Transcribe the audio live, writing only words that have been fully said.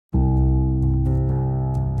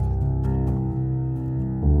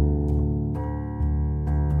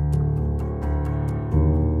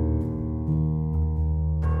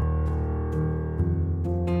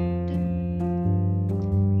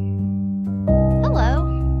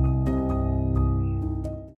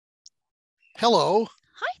Hello.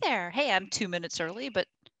 Hi there. Hey, I'm 2 minutes early, but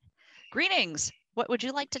greetings. What would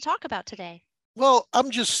you like to talk about today? Well,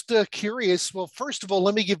 I'm just curious. Well, first of all,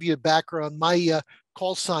 let me give you a background. My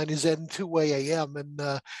call sign is N2AM, and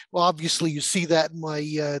well, obviously you see that in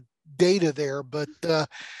my data there. But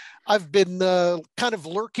I've been kind of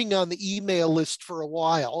lurking on the email list for a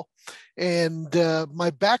while, and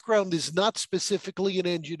my background is not specifically in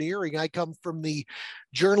engineering. I come from the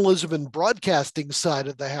journalism and broadcasting side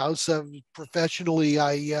of the house. Professionally,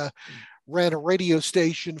 I ran a radio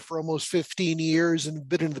station for almost 15 years and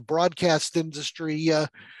been in the broadcast industry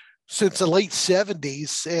since the late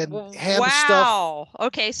 70s and ham stuff. Wow.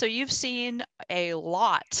 Okay, so you've seen a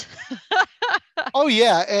lot. Oh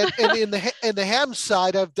yeah, and in the ham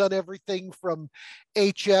side, I've done everything from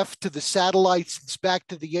HF to the satellites. It's back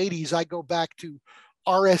to the 80s. I go back to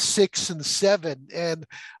RS6 and 7, and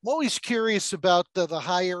I'm always curious about the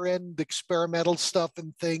higher end experimental stuff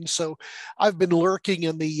and things. So I've been lurking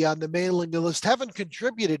in the on the mailing list. Haven't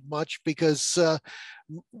contributed much because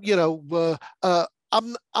you know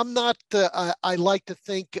I'm not. I like to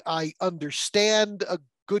think I understand a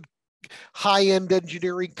good high-end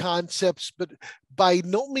engineering concepts, but by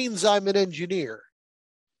no means I'm an engineer.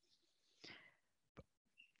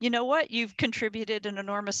 You know what? You've contributed an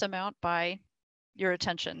enormous amount by your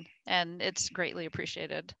attention, and it's greatly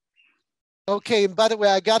appreciated. Okay, and by the way,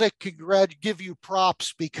 I got to give you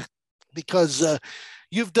props because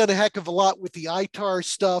you've done a heck of a lot with the ITAR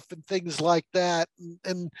stuff and things like that,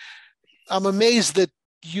 and I'm amazed that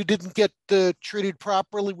you didn't get treated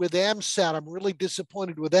properly with AMSAT. I'm really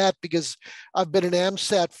disappointed with that because I've been an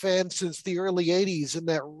AMSAT fan since the early 80s, and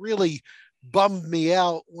that really bummed me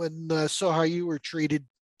out when I saw how you were treated.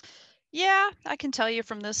 Yeah, I can tell you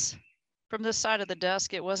from this side of the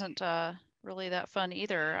desk, it wasn't really that fun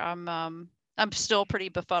either. I'm still pretty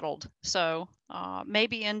befuddled. So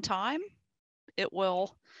maybe in time it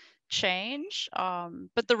will change.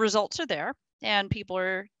 But the results are there, and people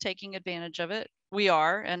are taking advantage of it. We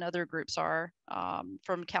are, and other groups are,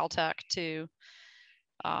 from Caltech to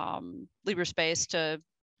LibreSpace to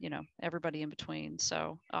everybody in between.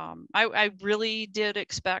 So I really did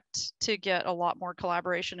expect to get a lot more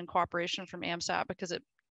collaboration and cooperation from AMSAT because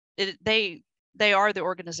they are the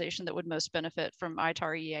organization that would most benefit from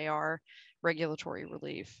ITAR EAR regulatory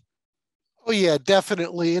relief. Oh yeah,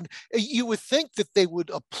 definitely. And you would think that they would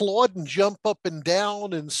applaud and jump up and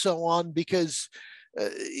down and so on because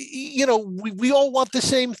we all want the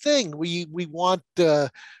same thing. We want uh,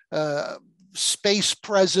 space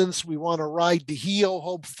presence. We want to ride to Heo,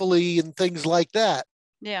 hopefully, and things like that.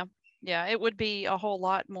 Yeah, yeah, it would be a whole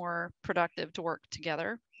lot more productive to work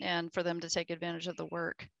together and for them to take advantage of the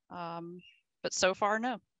work. But so far,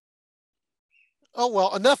 no. Oh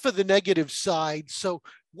well, enough of the negative side. So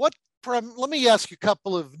let me ask you a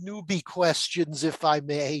couple of newbie questions, if I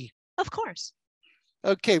may. Of course.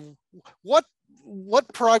 Okay, what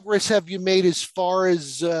what progress have you made as far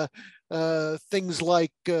as things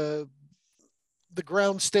like the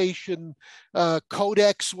ground station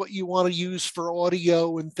codecs, what you want to use for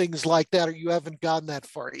audio and things like that, or you haven't gone that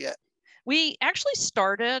far yet? We actually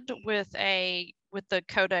started with the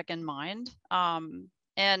codec in mind,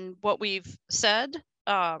 and what we've said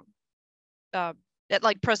uh, at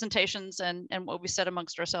like presentations and what we said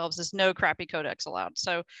amongst ourselves is no crappy codecs allowed.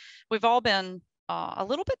 So we've all been a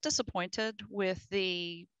little bit disappointed with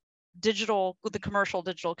the commercial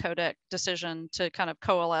digital codec decision to kind of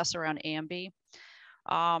coalesce around AMB.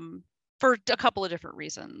 For a couple of different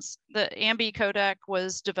reasons. The AMB codec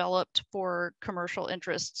was developed for commercial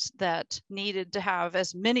interests that needed to have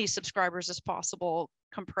as many subscribers as possible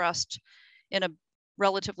compressed in a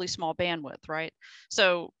relatively small bandwidth, right?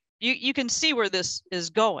 So you can see where this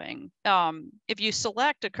is going. If you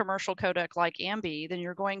select a commercial codec like AMB, then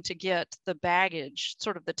you're going to get the baggage,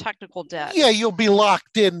 sort of the technical debt. Yeah, you'll be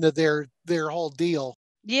locked into their whole deal.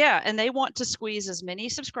 Yeah, and they want to squeeze as many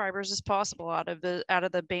subscribers as possible out of the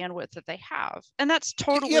bandwidth that they have, and that's Yeah,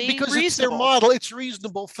 totally because it's their reasonable. model. It's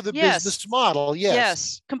reasonable for the Yes, business model. Yes.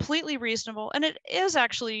 yes, completely reasonable, and it is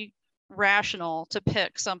actually rational to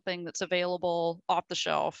pick something that's available off the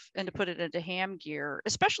shelf and to put it into ham gear,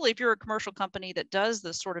 especially if you're a commercial company that does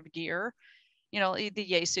this sort of gear. The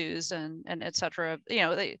Yaesus and etc.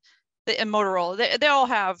 And Motorola, they all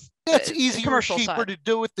have It's easier and commercial cheaper side. to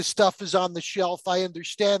do it. The stuff is on the shelf. I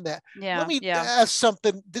understand that. Let Yeah, me yeah. ask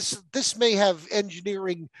something. This may have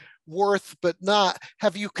engineering worth, but not.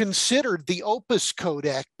 Have you considered the Opus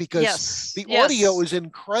codec? Because Yes, the audio yes. is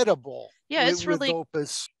incredible Yeah, it's with really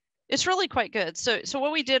Opus. It's really quite good. So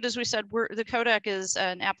what we did is we said the codec is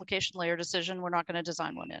an application layer decision. We're not going to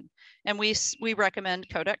design one in, and we recommend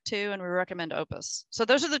codec 2 and we recommend Opus. So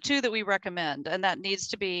those are the two that we recommend, and that needs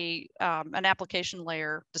to be an application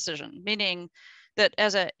layer decision, meaning that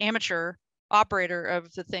as an amateur operator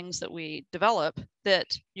of the things that we develop,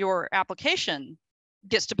 that your application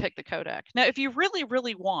gets to pick the codec. Now, if you really,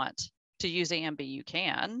 really want to use AMB, you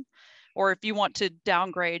can, or if you want to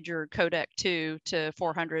downgrade your codec 2 to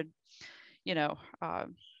 400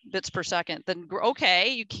 bits per second, then okay,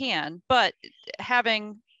 you can, but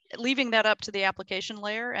leaving that up to the application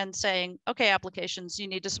layer and saying, okay, applications, you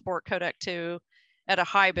need to support codec 2 at a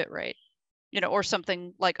high bit rate, or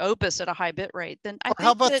something like Opus at a high bit rate, then I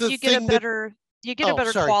think that you get a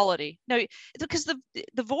better quality. No, because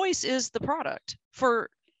the voice is the product for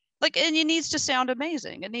and it needs to sound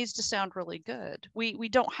amazing. It needs to sound really good. We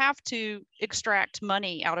don't have to extract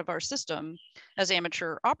money out of our system as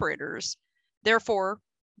amateur operators. Therefore,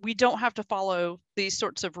 we don't have to follow these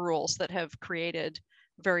sorts of rules that have created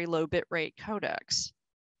very low bit rate codecs.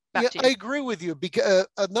 I agree with you. Because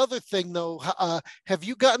another thing, though, have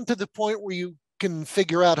you gotten to the point where you can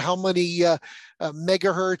figure out how many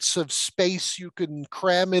megahertz of space you can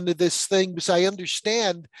cram into this thing? Because I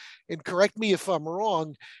understand, and correct me if I'm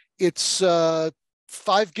wrong, it's 5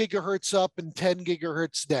 gigahertz up and 10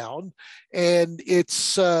 gigahertz down, and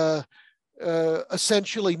it's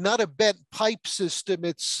essentially not a bent pipe system.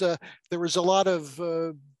 It's there was a lot of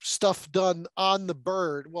stuff done on the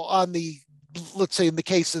bird. Well, on the, let's say in the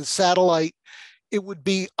case of the satellite, it would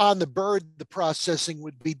be on the bird, the processing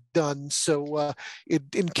would be done. So it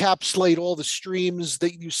encapsulate all the streams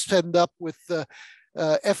that you send up with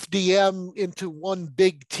FDM into one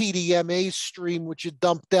big TDMA stream, which you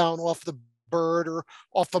dump down off the bird or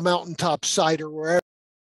off a mountaintop site or wherever.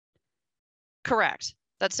 Correct.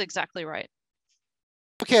 That's exactly right.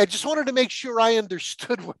 Okay, I just wanted to make sure I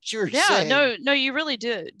understood what you're saying. Yeah, no, you really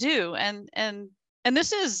do, and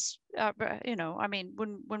this is, I mean,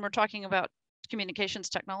 when we're talking about communications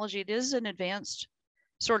technology, it is an advanced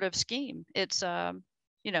sort of scheme. It's,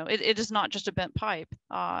 it is not just a bent pipe.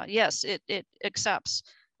 Yes, it accepts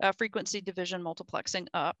frequency division multiplexing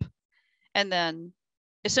up, and then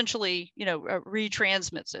essentially,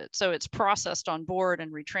 retransmits it. So it's processed on board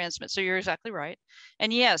and retransmits. So you're exactly right.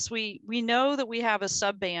 And yes, we know that we have a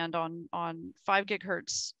subband on 5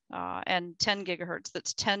 gigahertz and 10 gigahertz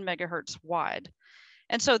that's 10 megahertz wide.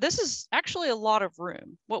 And so this is actually a lot of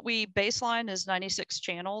room. What we baseline is 96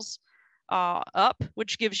 channels up,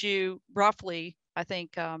 which gives you roughly, I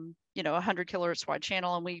think, 100 kilohertz wide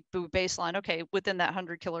channel. And we baseline, okay, within that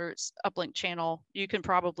 100 kilohertz uplink channel, you can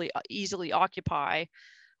probably easily occupy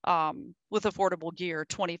with affordable gear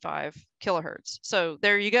 25 kilohertz. So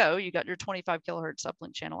there you go. You got your 25 kilohertz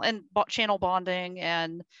uplink channel, and channel bonding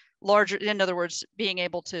and larger, in other words, being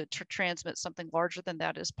able to transmit something larger than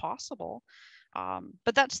that is possible.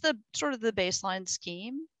 But that's the sort of the baseline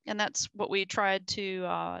scheme. And that's what we tried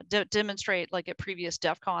to demonstrate like at previous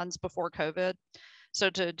DEF CONs before COVID. So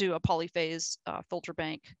to do a polyphase filter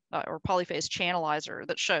bank or polyphase channelizer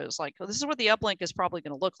that shows like, well, this is what the uplink is probably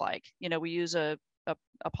going to look like. We use a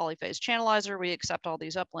polyphase channelizer, we accept all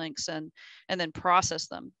these uplinks and then process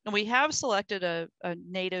them. And we have selected a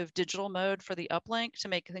native digital mode for the uplink to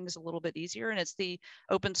make things a little bit easier. And it's the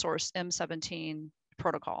open source M17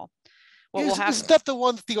 protocol. Is that the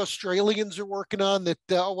one that the Australians are working on? That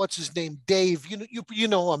what's his name, Dave? You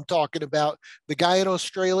know who I'm talking about, the guy in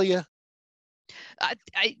Australia.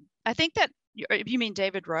 I think that you mean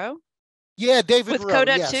David Rowe. Yeah, David with Rowe,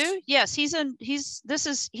 codec yes. 2.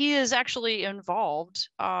 Yes, he is actually involved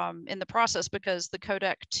in the process because the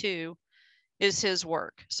codec 2 is his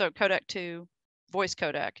work. So codec 2 voice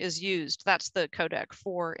codec is used. That's the codec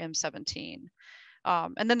for M17.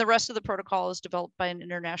 And then the rest of the protocol is developed by an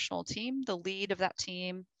international team. The lead of that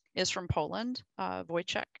team is from Poland,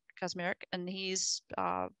 Wojciech Kazmierek, and he's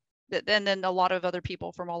and then a lot of other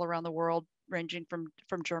people from all around the world, ranging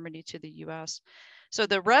from Germany to the US. So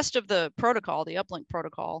the rest of the protocol, the uplink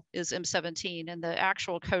protocol, is M17, and the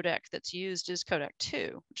actual codec that's used is codec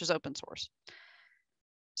 2, which is open source.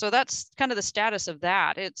 So that's kind of the status of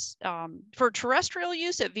that. It's for terrestrial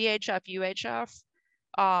use at VHF,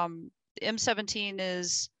 UHF, M17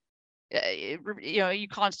 is, you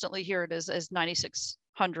constantly hear it as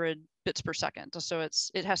 9600 bits per second. So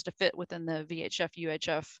it has to fit within the VHF,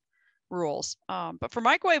 UHF rules. But for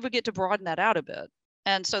microwave, we get to broaden that out a bit.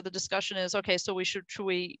 And so the discussion is, okay, so should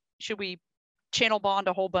we channel bond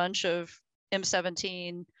a whole bunch of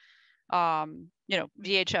M17, VHF,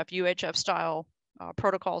 UHF style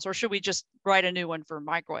protocols, or should we just write a new one for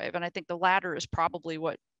microwave? And I think the latter is probably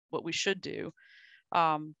what we should do.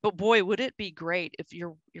 But boy, would it be great if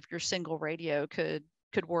your single radio could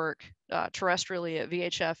work terrestrially at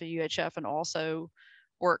VHF and UHF, and also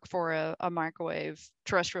work for a microwave,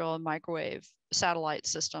 terrestrial and microwave satellite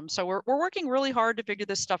system. So we're working really hard to figure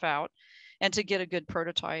this stuff out and to get a good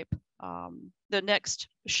prototype. The next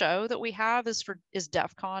show that we have is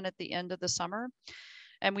DEF CON at the end of the summer,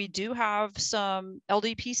 and we do have some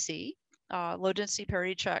LDPC, low density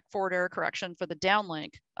parity check forward error correction for the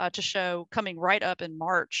downlink to show coming right up in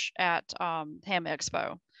March at Ham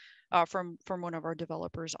Expo from one of our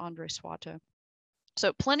developers, Andre Swato.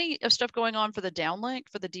 So plenty of stuff going on for the downlink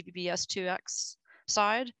for the DVB-S2X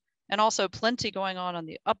side, and also plenty going on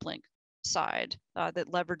the uplink side that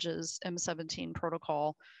leverages M17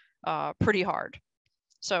 protocol pretty hard.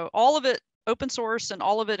 So all of it open source, and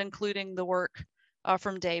all of it including the work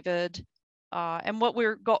from David. And what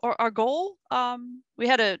our goal, we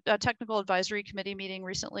had a technical advisory committee meeting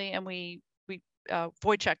recently, and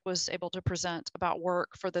Wojciech was able to present about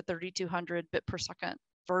work for the 3200 bit per second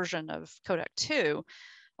version of codec 2.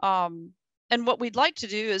 And what we'd like to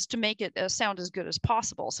do is to make it sound as good as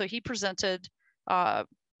possible. So he presented a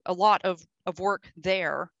lot of work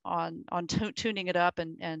there on tuning it up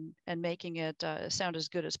and making it sound as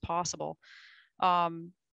good as possible.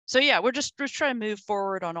 So yeah, we're just trying to move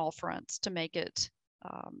forward on all fronts to make it,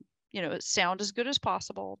 sound as good as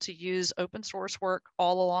possible, to use open source work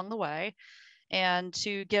all along the way, and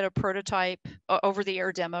to get a prototype over the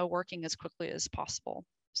air demo working as quickly as possible.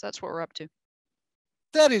 So that's what we're up to.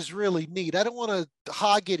 That is really neat. I don't want to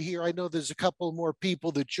hog it here. I know there's a couple more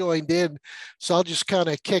people that joined in, so I'll just kind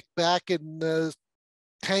of kick back and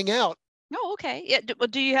hang out. Oh, okay. Yeah.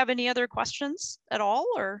 Do you have any other questions at all,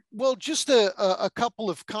 or? Well, just a couple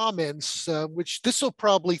of comments, which this will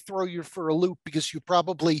probably throw you for a loop because you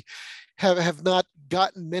probably have not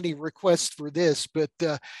gotten many requests for this. But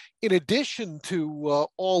in addition to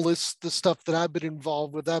all the stuff that I've been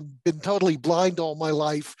involved with, I've been totally blind all my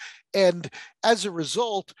life. And as a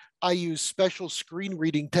result, I use special screen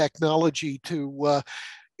reading technology to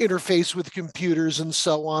interface with computers and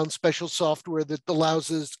so on, special software that allows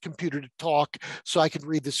this computer to talk so I can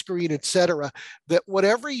read the screen, etc. That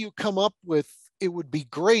whatever you come up with, it would be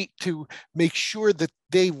great to make sure that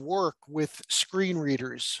they work with screen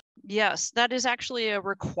readers. Yes, that is actually a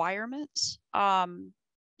requirement.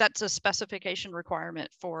 That's a specification requirement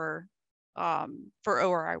for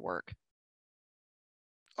ORI work.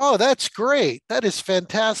 Oh, that's great. That is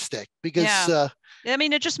fantastic because I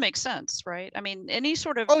mean, it just makes sense, right? I mean, any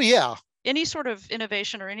sort of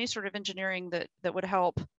innovation or any sort of engineering that would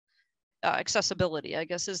help accessibility, I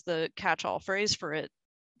guess, is the catch-all phrase for it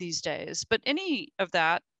these days. But any of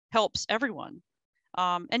that helps everyone.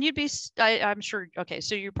 And I'm sure, okay,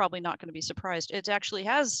 so you're probably not going to be surprised. It actually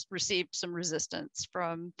has received some resistance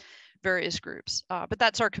from various groups, but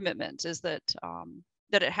that's our commitment, is that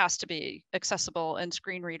that it has to be accessible, and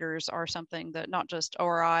screen readers are something that not just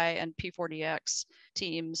ORI and P40X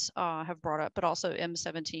teams have brought up, but also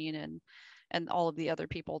M17 and all of the other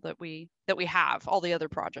people that we have, all the other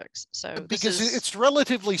projects. So because it's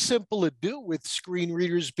relatively simple to do with screen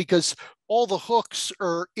readers, because all the hooks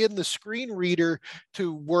are in the screen reader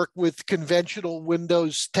to work with conventional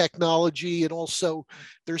Windows technology, and also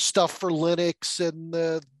there's stuff for Linux, and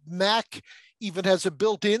the Mac even has a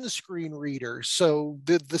built-in screen reader. So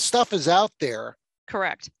the stuff is out there.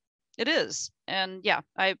 Correct. It is. And yeah,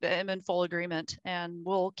 I am in full agreement, and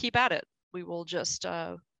we'll keep at it. We will just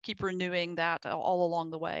keep renewing that all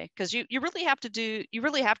along the way, because you really have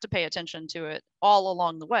to pay attention to it all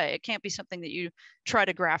along the way. It can't be something that you try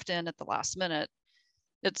to graft in at the last minute.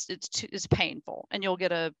 It's painful, and you'll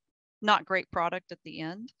get a not great product at the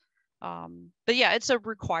end. But yeah, it's a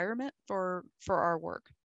requirement for our work.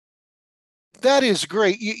 That is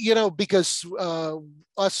great. Because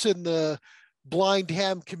us in the blind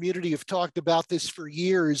ham community have talked about this for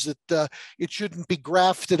years, that it shouldn't be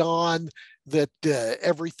grafted on, that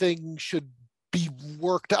everything should be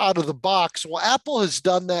worked out of the box. Well, Apple has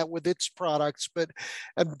done that with its products, but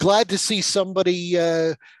I'm glad to see somebody,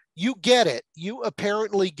 you get it. You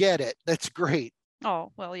apparently get it. That's great.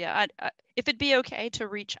 Oh, well, yeah. If it'd be okay to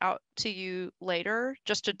reach out to you later,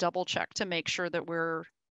 just to double check to make sure that we're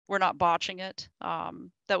not botching it,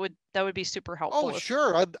 that would be super helpful. Oh,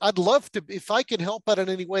 sure. I'd love to, if I can help out in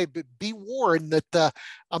any way, but be warned that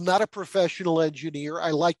I'm not a professional engineer.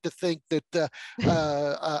 I like to think that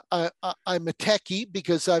I'm a techie,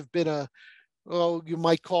 because I've been you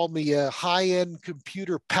might call me a high-end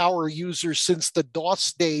computer power user since the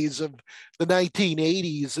DOS days of the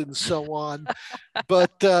 1980s and so on.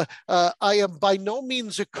 But I am by no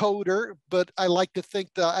means a coder, but I like to think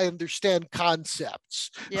that I understand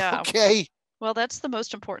concepts. Yeah. Okay. Well, that's the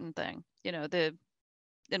most important thing, in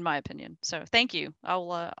my opinion. So thank you. I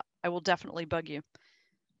will definitely bug you.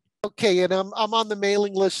 Okay, and I'm on the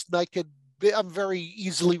mailing list, and I'm very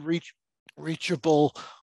easily reachable.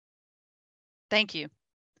 Thank you.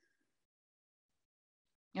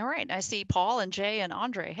 All right, I see Paul and Jay and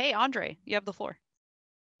Andre. Hey, Andre, you have the floor.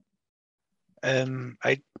 I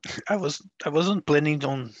wasn't planning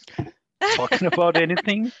on talking about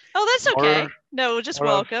anything. Oh, that's okay. No, just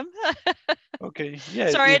welcome. Okay,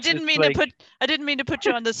 yeah. Sorry, I didn't mean to put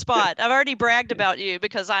you on the spot. I've already bragged about you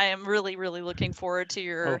because I am really, really looking forward to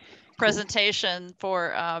your presentation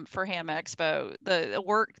for Ham Expo.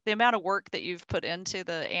 The amount of work that you've put into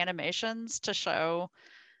the animations to show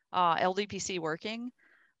LDPC working.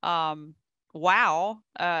 Wow,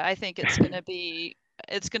 I think it's gonna be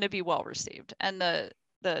well received, and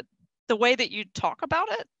the way that you talk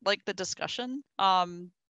about it, like the discussion,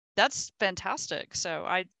 that's fantastic. So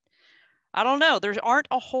I don't know. There aren't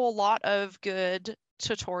a whole lot of good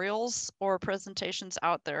tutorials or presentations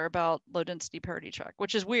out there about low density parity check,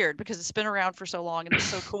 which is weird because it's been around for so long and it's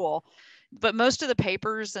so cool. But most of the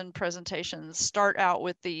papers and presentations start out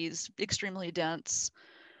with these extremely dense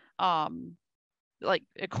like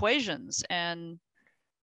equations and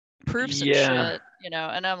proofs and shit,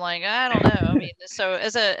 and I'm like, I don't know. I mean, so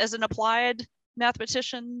as an applied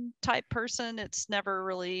mathematician type person, it's never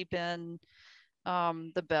really been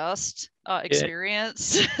the best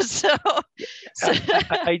experience.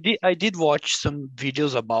 I did watch some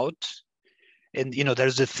videos about, and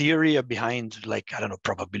there's a theory behind, like, I don't know,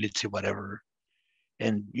 probability, whatever,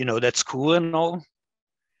 and that's cool and all,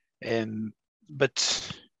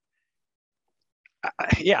 but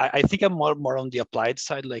I think I'm more on the applied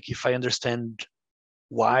side. Like, if I understand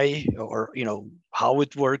why, or how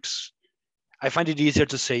it works, I find it easier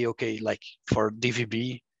to say, okay, like for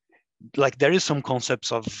DVB, like there is some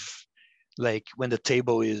concepts of, like, when the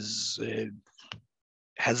table is it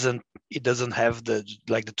doesn't have the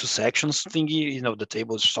two sections thingy, the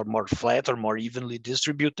tables are more flat or more evenly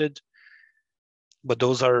distributed, but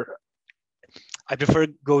those are, I prefer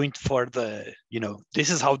going for the,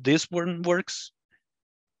 this is how this one works,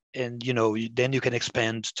 and then you can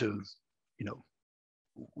expand to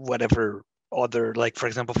whatever other, like, for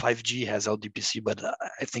example, 5G has LDPC, but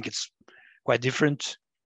I think it's quite different.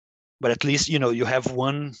 But at least you have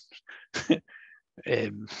one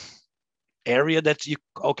area that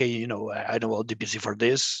I know LDPC for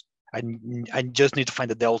this. I just need to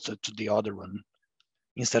find the delta to the other one,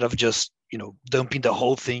 instead of just dumping the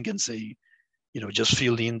whole thing and say, just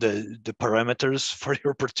fill in the parameters for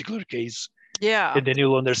your particular case. Yeah. And then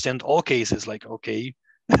you'll understand all cases. Like, okay.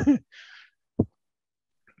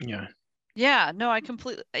 Yeah. Yeah. No, I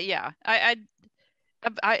completely. Yeah. I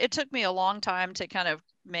it took me a long time to kind of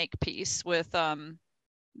make peace with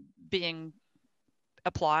being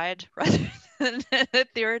applied rather than a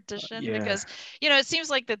theoretician, because it seems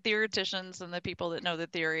like the theoreticians and the people that know the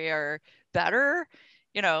theory are better,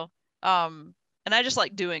 and I just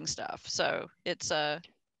like doing stuff. So it's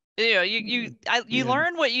you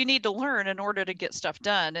learn what you need to learn in order to get stuff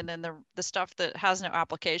done, and then the stuff that has no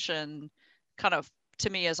application kind of, to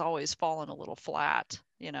me, has always fallen a little flat.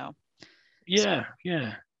 Yeah.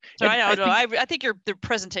 So I think the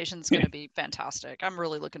presentation is going to be fantastic. I'm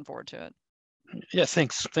really looking forward to it. Yeah,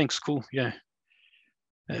 thanks. Cool. Yeah.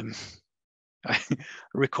 I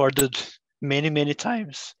recorded many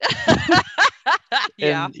times.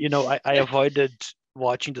 Yeah. And I avoided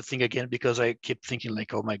watching the thing again because I keep thinking,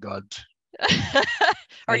 like, oh my God.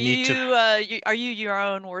 Are you your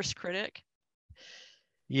own worst critic?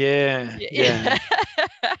 Yeah. Yeah.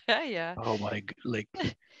 Oh my, like,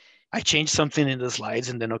 I changed something in the slides,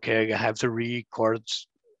 and then, okay, I have to re-record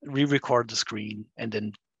the screen and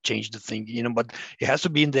then change the thing, but it has to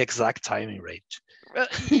be in the exact timing, right?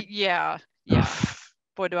 Yeah.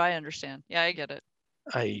 Boy, do I understand. Yeah, I get it.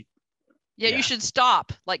 You should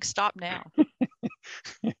stop. Like, stop now.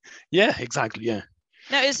 Yeah, exactly. Yeah.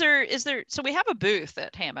 Now, is there? So we have a booth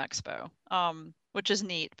at Ham Expo, which is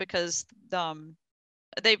neat because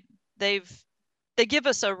they give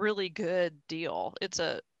us a really good deal. It's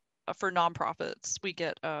for nonprofits, we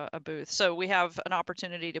get a booth, so we have an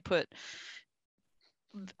opportunity to put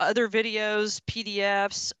other videos,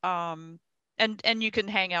 PDFs, and you can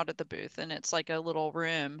hang out at the booth, and it's like a little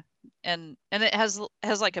room, and it has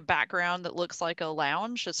like a background that looks like a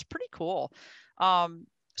lounge. It's pretty cool.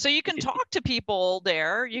 So you can talk to people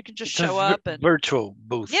there. You can just show up and virtual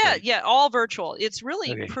booth. Yeah, right? yeah, all virtual. It's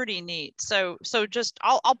really pretty neat. So just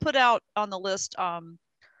I'll put out on the list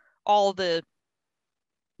all the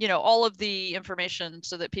all of the information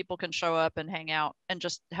so that people can show up and hang out and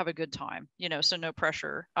just have a good time, so no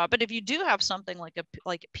pressure. But if you do have something like a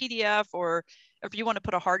PDF, or if you want to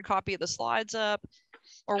put a hard copy of the slides up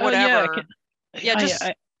or whatever, just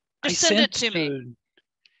send it to me.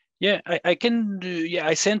 Yeah, I can do, yeah,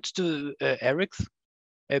 I sent to Eric.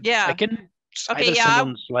 I can either send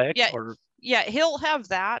on Slack or. Yeah, he'll have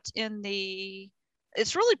that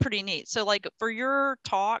it's really pretty neat. So like for your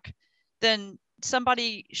talk, then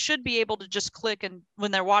somebody should be able to just click, and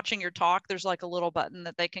when they're watching your talk, there's like a little button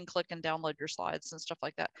that they can click and download your slides and stuff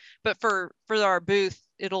like that. But for our booth,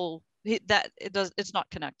 it's not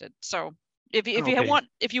connected. So if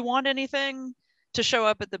you want anything to show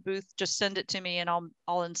up at the booth, just send it to me and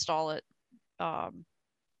I'll install it. And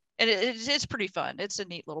it's pretty fun. It's a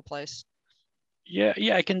neat little place. Yeah,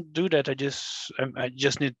 I can do that. I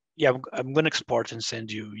just need. Yeah, I'm gonna export and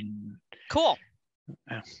send you in. Cool.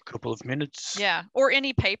 A couple of minutes. Yeah, or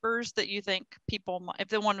any papers that you think people might, if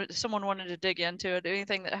someone wanted to dig into it,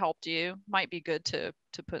 anything that helped you might be good to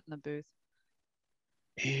put in the booth.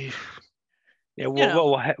 Yeah,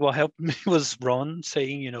 what helped me was Ron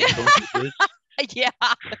saying, don't do this. Yeah,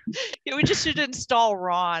 we just should install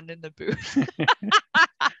Ron in the booth.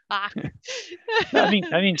 I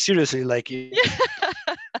mean, seriously, like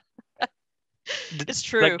it's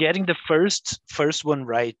true. Like getting the first one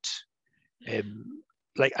right.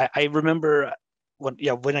 Like I remember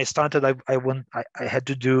when I started, I had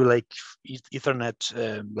to do like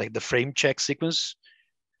Ethernet, like the frame check sequence,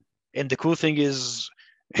 and the cool thing is,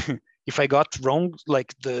 if I got wrong,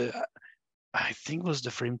 like I think it was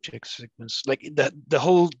the frame check sequence, like the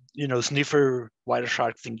whole sniffer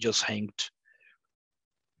Wireshark thing just hanged.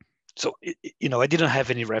 So I didn't have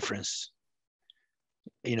any reference.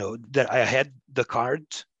 That I had the card,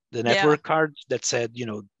 the network card that said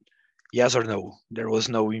yes or no. There was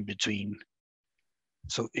no in between.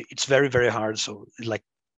 So it's very, very hard. So like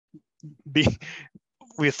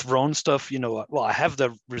with Ron stuff, well, I have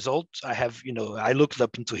the result. I have, I looked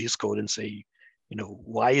up into his code and say,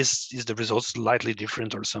 why is the result slightly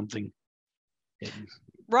different or something? And,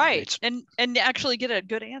 right. And actually get a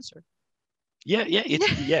good answer. Yeah.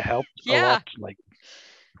 It helped a lot. Like,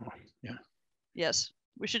 yeah. Yes.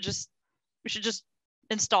 We should just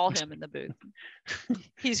install him in the booth.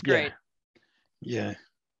 He's great. Yeah.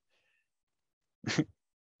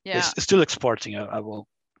 Yeah. It's still exporting. I will.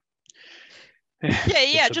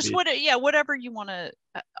 Yeah. Just whatever you want to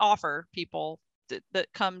offer people that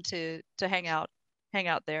come to hang out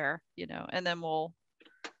there, and then we'll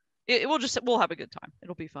have a good time.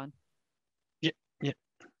 It'll be fun. Yeah.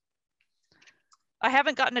 I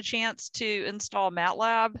haven't gotten a chance to install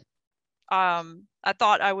MATLAB. I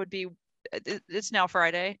thought I would be. It's now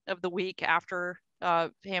Friday of the week after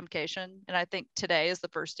Hamcation, and I think today is the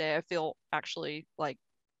first day I feel actually like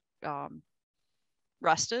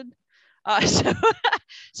rested.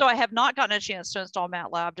 So I have not gotten a chance to install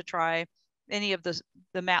MATLAB to try any of the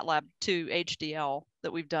MATLAB 2 HDL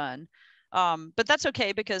that we've done. But that's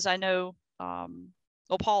okay, because I know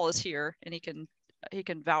Paul is here and he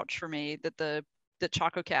can vouch for me that the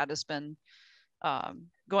ChocoCAD has been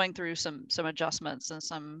going through some adjustments and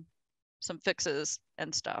some fixes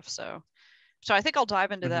and stuff. So I think I'll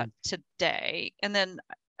dive into that today. And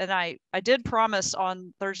I did promise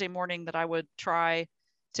on Thursday morning that I would try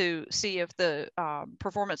to see if the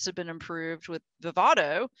performance had been improved with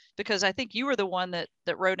Vivado, because I think you were the one that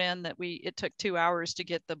wrote in that it took 2 hours to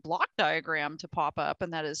get the block diagram to pop up,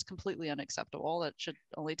 and that is completely unacceptable. That should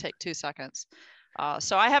only take 2 seconds.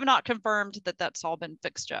 So I have not confirmed that that's all been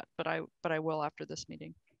fixed yet, but I will after this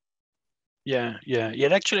meeting. Yeah.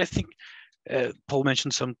 Actually, I think Paul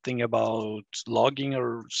mentioned something about logging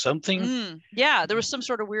or something. Yeah, there was some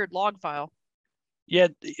sort of weird log file. Yeah,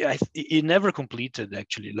 it never completed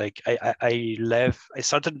actually. Like I left. I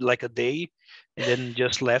started like a day, and then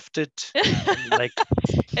just left it.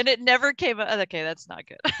 And it never came. Okay, that's not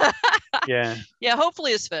good. Yeah. Yeah,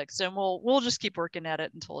 hopefully it's fixed, and we'll just keep working at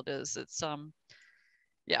it until it is. It's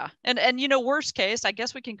yeah, and worst case, I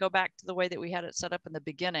guess we can go back to the way that we had it set up in the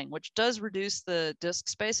beginning, which does reduce the disk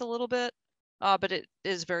space a little bit. But it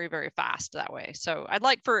is very, very fast that way. So I'd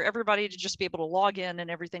like for everybody to just be able to log in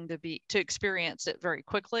and everything to experience it very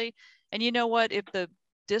quickly. And you know what? If the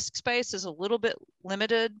disk space is a little bit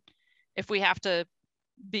limited, if we have to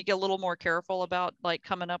be a little more careful about like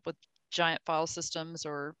coming up with giant file systems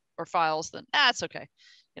or files, then it's okay.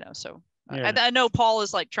 So yeah. I know Paul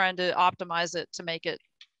is like trying to optimize it to make it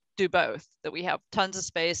do both, that we have tons of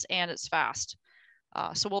space and it's fast.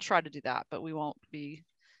 So we'll try to do that, but we won't be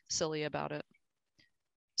silly about it.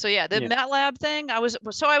 So yeah, the MATLAB thing, I was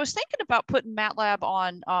thinking about putting MATLAB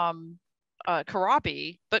on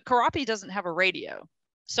Karapi, but Karapi doesn't have a radio.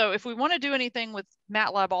 So if we want to do anything with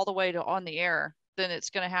MATLAB all the way to on the air, then it's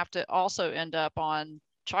going to have to also end up on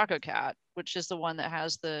ChocoCat, which is the one that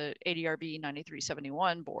has the ADRB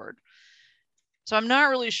 9371 board. So I'm not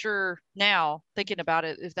really sure now, thinking about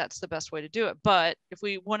it, if that's the best way to do it. But if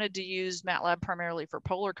we wanted to use MATLAB primarily for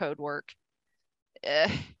polar code work,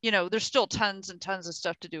 there's still tons and tons of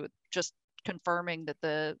stuff to do with just confirming that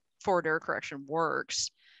the forward error correction works,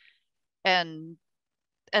 and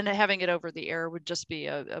having it over the air would just be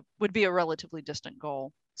a relatively distant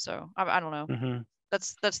goal. So I don't know. Mm-hmm.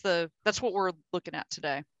 That's what we're looking at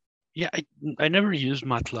today. Yeah, I never used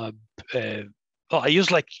MATLAB. I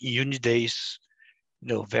use like Unidays,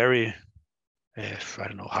 very I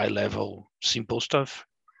don't know, high level simple stuff.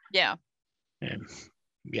 Yeah.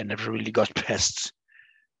 Never really got past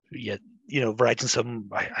yet. Writing some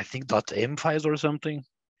I think .m files or something.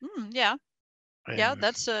 Yeah. Yeah,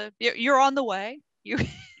 that's you're on the way. You.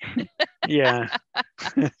 Yeah.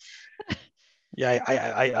 Yeah,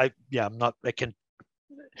 I'm not. I can.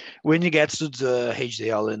 When you get to the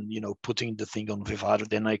HDL and putting the thing on Vivado,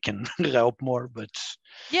 then I can help more. But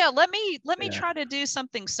yeah, let me try to do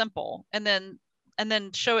something simple, and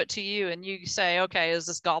then show it to you, and you say, okay, is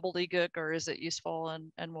this gobbledygook or is it useful?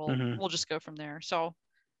 And we'll just go from there. So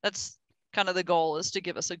that's kind of the goal, is to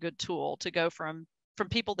give us a good tool to go from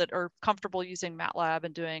people that are comfortable using MATLAB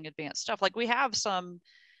and doing advanced stuff. Like we have some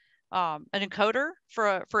an encoder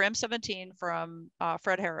for M17 from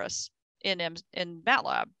Fred Harris in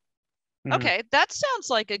MATLAB. Okay, that sounds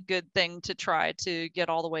like a good thing to try to get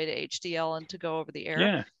all the way to HDL and to go over the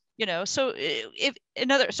air. Yeah. So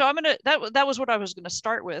I'm gonna that was what I was gonna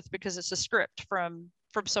start with, because it's a script from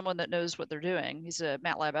someone that knows what they're doing. He's a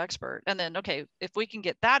MATLAB expert. And then, okay, if we can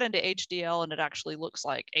get that into HDL and it actually looks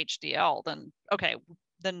like HDL, then okay,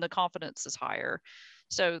 then the confidence is higher.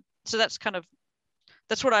 So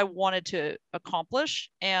that's what I wanted to accomplish.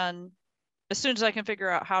 And as soon as I can figure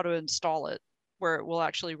out how to install it where it will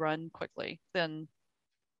actually run quickly, then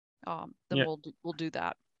we'll do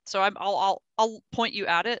that. So I'll point you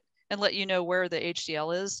at it and let you know where the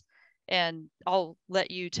HDL is, and I'll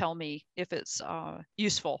let you tell me if it's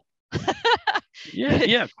useful.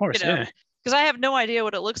 Yeah, of course. Because I have no idea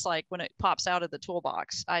what it looks like when it pops out of the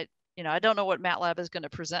toolbox. I don't know what MATLAB is going to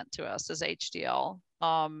present to us as HDL.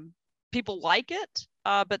 People like it,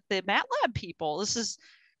 but the MATLAB people, this is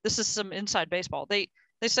some inside baseball. They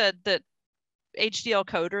said that HDL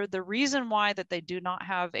coder, the reason why that they do not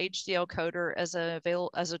have HDL coder as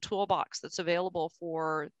a toolbox that's available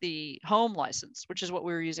for the home license, which is what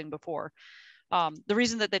we were using before, the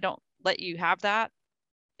reason that they don't let you have that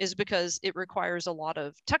is because it requires a lot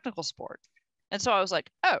of technical support. And so I was like,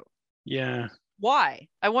 oh yeah, why?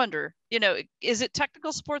 I wonder, is it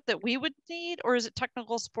technical support that we would need, or is it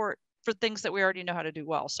technical support for things that we already know how to do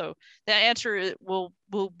well? So the answer will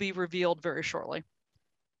be revealed very shortly.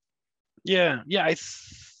 Yeah. I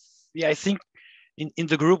think in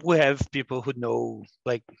the group we have people who know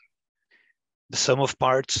like the sum of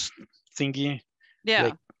parts thingy.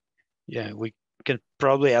 Yeah. We can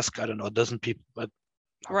probably ask, I don't know, a dozen people, but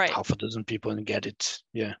right, half a dozen people, and get it.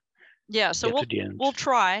 Yeah. So we'll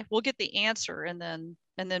try. We'll get the answer and then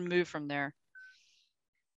move from there.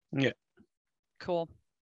 Yeah. Cool.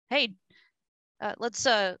 Hey, let's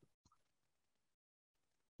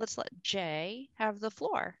let Jay have the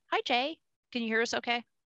floor. Hi, Jay. Can you hear us okay?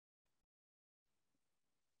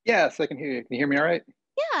 Yes, I can hear you. Can you hear me all right?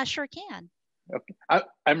 Yeah, I sure can. Okay.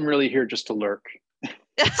 I'm really here just to lurk.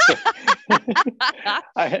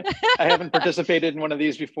 I haven't participated in one of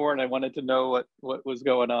these before, and I wanted to know what was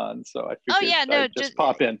going on. So I figured I'd just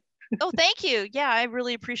pop in. Oh, thank you. Yeah, I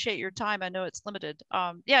really appreciate your time. I know it's limited.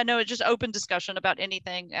 It's just open discussion about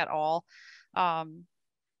anything at all. And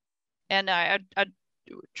I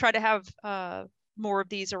try to have more of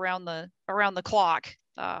these around the clock,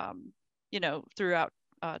 throughout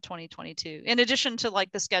 2022. In addition to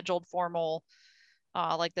like the scheduled formal,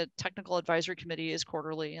 like the technical advisory committee is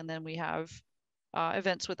quarterly, and then we have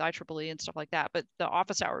events with IEEE and stuff like that. But the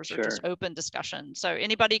office hours are just open discussion, so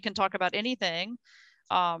anybody can talk about anything,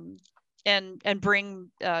 and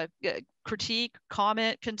bring critique,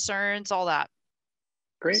 comment, concerns, all that.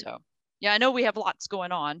 Great. So yeah, I know we have lots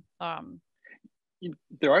going on.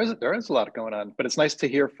 There is a lot going on, but it's nice to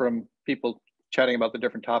hear from people chatting about the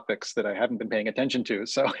different topics that I haven't been paying attention to.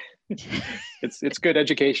 So it's good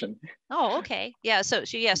education. Oh, okay. Yeah. So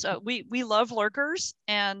yes, we love lurkers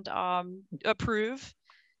and approve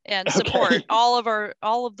and support all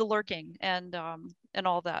of the lurking and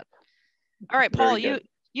all that. All right, Paul, you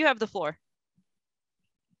have the floor.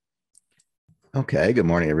 Okay. Good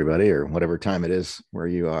morning, everybody, or whatever time it is where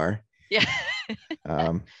you are. Yeah.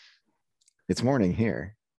 It's morning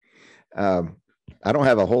here. I don't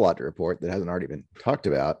have a whole lot to report that hasn't already been talked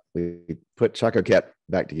about. We put ChocoCat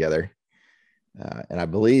back together, and I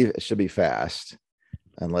believe it should be fast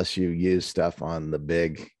unless you use stuff on the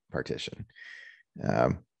big partition.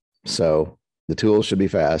 So the tools should be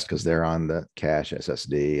fast because they're on the cache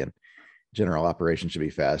SSD, and general operation should be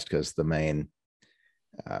fast because the main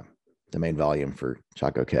volume for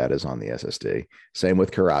ChocoCat is on the SSD. Same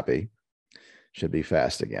with Karapi, should be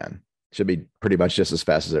fast again. Should be pretty much just as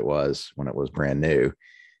fast as it was when it was brand new,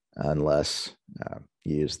 unless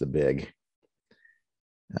you use the big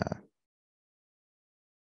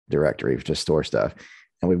directory to store stuff.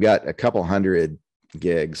 And we've got a couple hundred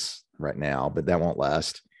gigs right now, but that won't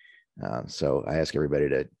last. So I ask everybody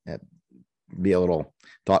to be a little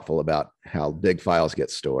thoughtful about how big files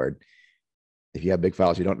get stored. If you have big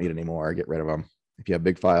files you don't need anymore, get rid of them. If you have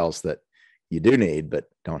big files that you do need, but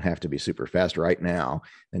don't have to be super fast right now,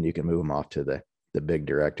 then you can move them off to the big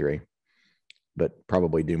directory, but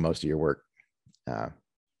probably do most of your work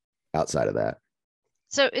outside of that.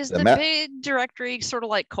 So is the big directory sort of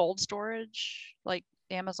like cold storage, like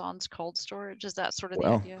Amazon's cold storage? Is that sort of the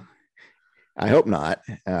idea? I hope not.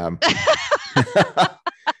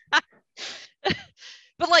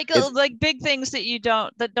 But like big things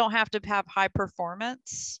that don't have to have high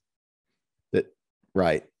performance.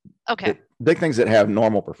 Right. Okay. Big things that have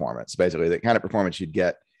normal performance, basically the kind of performance you'd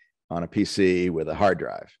get on a PC with a hard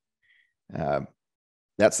drive.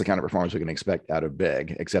 That's the kind of performance we can expect out of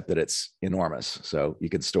big, except that it's enormous. So you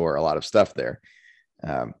could store a lot of stuff there.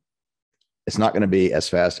 It's not going to be as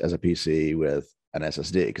fast as a PC with an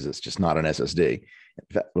SSD because it's just not an SSD. In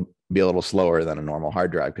fact, it'll be a little slower than a normal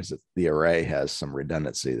hard drive because the array has some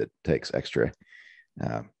redundancy that takes extra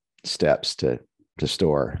steps to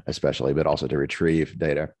store, especially, but also to retrieve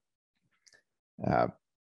data.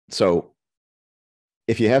 So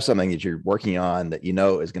if you have something that you're working on that you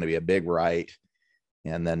know is going to be a big write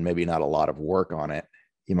and then maybe not a lot of work on it,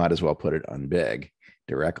 you might as well put it on big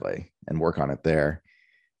directly and work on it there.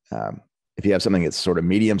 If you have something that's sort of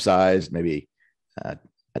medium sized, maybe a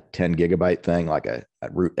 10 gigabyte thing, like a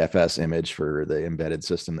root FS image for the embedded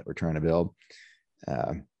system that we're trying to build,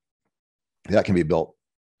 that can be built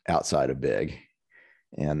outside of big.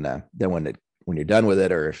 And then when you're done with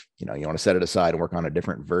it, or if you want to set it aside and work on a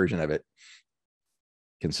different version of it,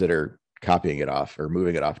 consider copying it off or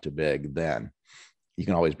moving it off to big. Then you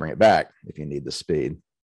can always bring it back if you need the speed.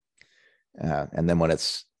 And then when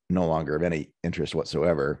it's no longer of any interest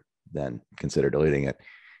whatsoever, then consider deleting it.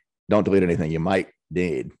 Don't delete anything you might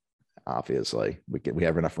need. Obviously, we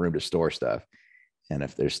have enough room to store stuff, and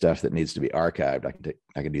if there's stuff that needs to be archived,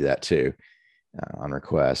 I can do that too on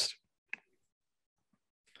request.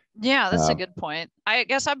 Yeah, that's a good point. I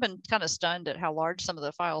guess I've been kind of stunned at how large some of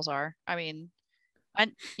the files are. I mean,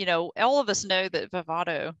 all of us know that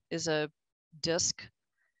Vivado is a disk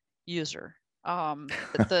user.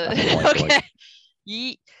 Okay.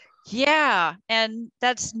 Yeah, and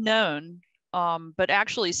that's known. But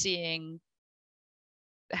actually seeing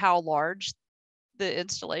how large the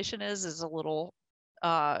installation is a little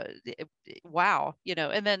wow,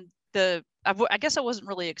 and then I guess I wasn't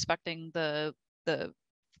really expecting the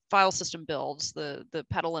file system builds, the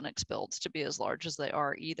Pedal Linux builds to be as large as they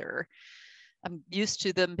are either. I'm used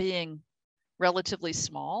to them being relatively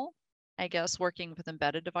small, I guess, working with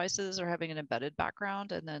embedded devices or having an embedded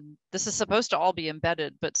background. And then this is supposed to all be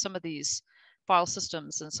embedded, but some of these file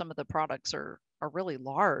systems and some of the products are really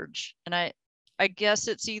large. And I guess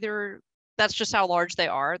it's either that's just how large they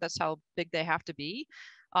are, that's how big they have to be,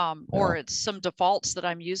 or it's some defaults that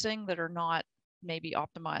I'm using that are not maybe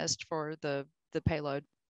optimized for the payload.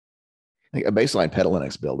 I think a baseline Pedal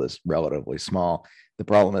Linux build is relatively small. The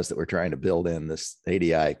problem is that we're trying to build in this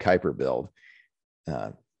ADI Kuiper build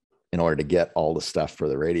in order to get all the stuff for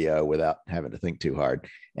the radio without having to think too hard.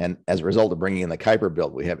 And as a result of bringing in the Kuiper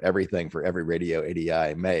build, we have everything for every radio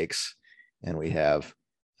ADI makes, and we have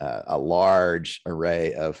a large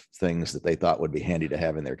array of things that they thought would be handy to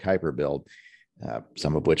have in their Kuiper build,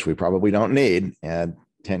 some of which we probably don't need, and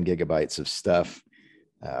 10 gigabytes of stuff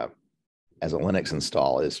as a Linux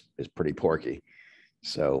install is pretty porky.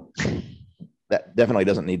 So that definitely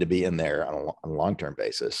doesn't need to be in there on a long-term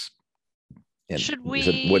basis. And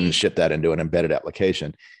wouldn't ship that into an embedded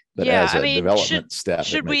application, but as a development step,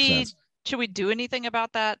 should we do anything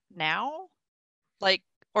about that now?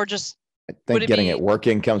 Or just I think getting it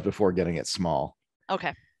working comes before getting it small.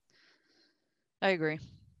 Okay. I agree.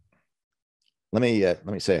 Let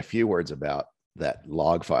me say a few words about that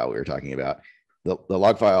log file we were talking about. The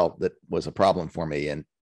log file that was a problem for me in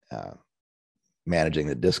managing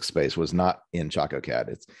the disk space was not in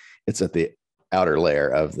ChocoCAD. It's at the outer layer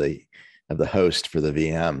of the host for the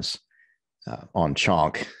VMs on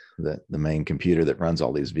Chonk, the main computer that runs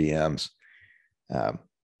all these VMs.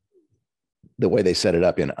 The way they set it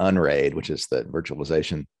up in Unraid, which is the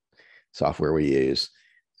virtualization software we use,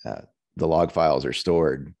 the log files are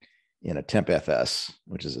stored in a tempfs,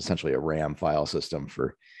 which is essentially a RAM file system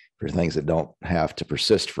for things that don't have to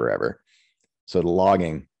persist forever. So the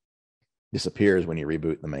logging disappears when you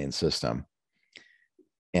reboot the main system.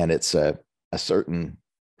 And it's a certain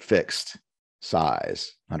fixed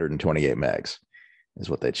size, 128 megs is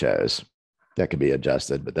what they chose. That could be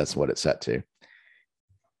adjusted, but that's what it's set to.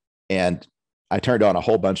 And I turned on a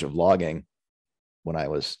whole bunch of logging when I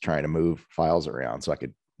was trying to move files around so I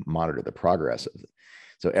could monitor the progress of it.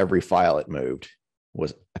 So every file it moved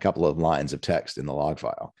was a couple of lines of text in the log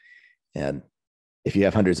file. And if you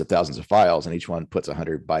have hundreds of thousands of files and each one puts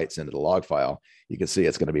 100 bytes into the log file, you can see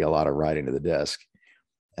it's going to be a lot of writing to the disk.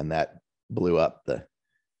 And that blew up the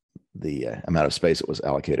amount of space that was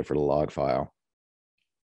allocated for the log file.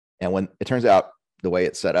 And when it turns out the way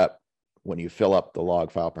it's set up, when you fill up the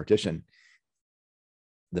log file partition,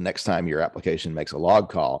 the next time your application makes a log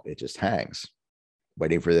call, it just hangs,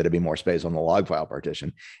 waiting for there to be more space on the log file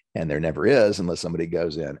partition. And there never is unless somebody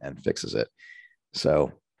goes in and fixes it.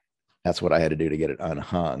 So that's what I had to do to get it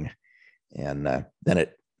unhung. And then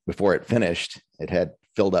before it finished, it had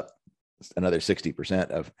filled up another 60%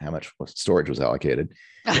 of how much storage was allocated.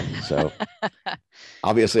 So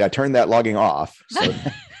obviously I turned that logging off. So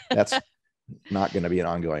that's not going to be an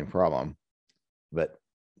ongoing problem. But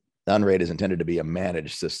Unraid is intended to be a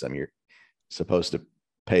managed system. You're supposed to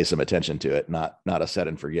pay some attention to it, not a set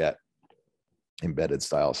and forget embedded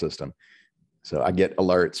style system. So I get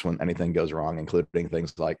alerts when anything goes wrong, including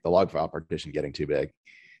things like the log file partition getting too big.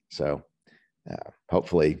 So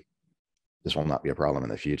hopefully this will not be a problem in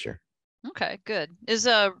the future. Okay, good.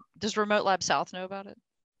 Does Remote Lab South know about it?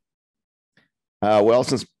 Well,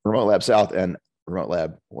 since Remote Lab South and Remote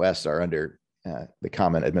Lab West are under the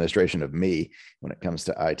common administration of me when it comes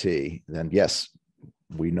to IT, then yes,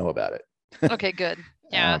 we know about it. Okay, good.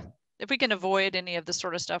 Yeah. If we can avoid any of this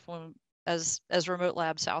sort of stuff as Remote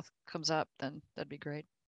Lab South comes up, then that'd be great.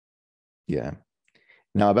 Yeah.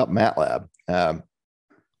 Now about MATLAB,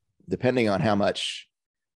 depending on how much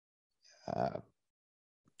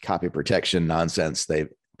copy protection nonsense they've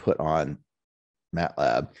put on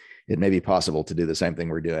MATLAB, it may be possible to do the same thing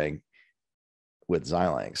we're doing with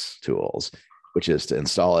Xilinx tools, which is to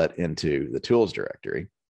install it into the tools directory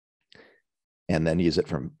and then use it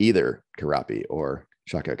from either Karapi or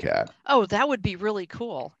ChocoCAD. Oh, that would be really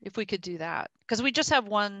cool if we could do that, because we just have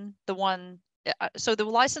so the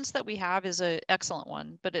license that we have is an excellent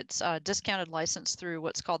one, but it's a discounted license through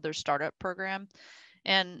what's called their startup program.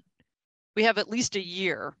 And we have at least a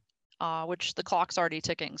year, which the clock's already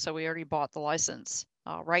ticking. So we already bought the license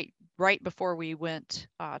right before we went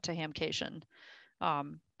to Hamcation,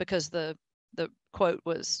 because the quote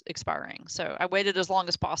was expiring. So I waited as long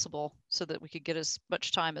as possible so that we could get as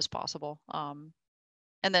much time as possible.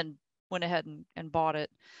 And then went ahead and bought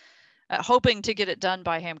it, hoping to get it done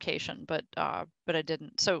by Hamcation, but I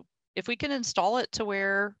didn't. So if we can install it to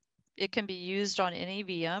where it can be used on any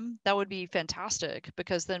VM, that would be fantastic,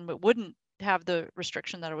 because then it wouldn't have the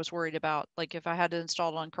restriction that I was worried about. Like if I had to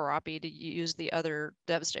install it on Karapi to use the other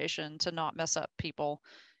dev station to not mess up people,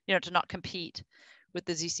 to not compete with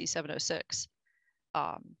the ZC706.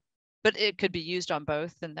 But it could be used on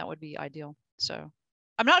both, and that would be ideal. So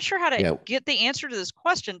I'm not sure how to get the answer to this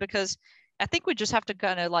question, because I think we just have to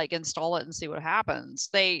kind of like install it and see what happens.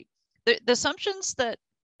 The assumptions that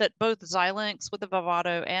both Xilinx with the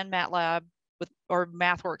Vivado and MATLAB or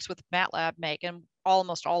MathWorks with MATLAB make, and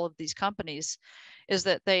almost all of these companies, is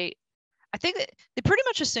that I think that they pretty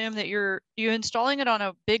much assume that you're installing it on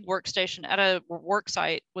a big workstation at a work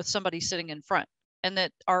site with somebody sitting in front, and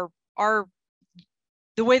that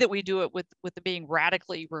the way that we do it with the being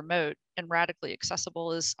radically remote and radically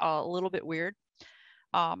accessible is a little bit weird.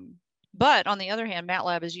 But on the other hand,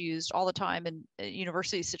 MATLAB is used all the time in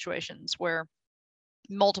university situations where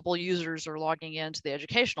multiple users are logging into the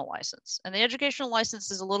educational license, and the educational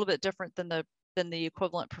license is a little bit different than the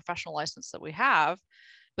equivalent professional license that we have.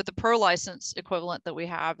 But the pro license equivalent that we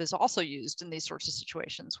have is also used in these sorts of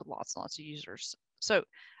situations with lots and lots of users. So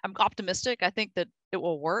I'm optimistic. I think that it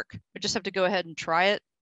will work. We just have to go ahead and try it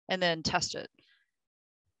and then test it.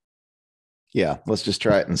 Yeah, let's just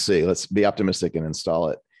try it and see. Let's be optimistic and install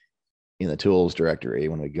it in the tools directory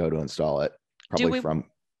when we go to install it. Do we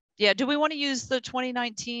want to use the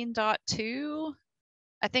 2019.2?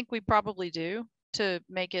 I think we probably do, to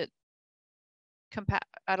make it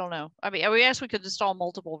I don't know. I mean, we guess we could install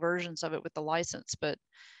multiple versions of it with the license, but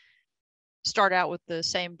start out with the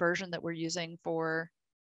same version that we're using for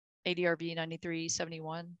ADRV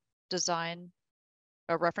 9371 design,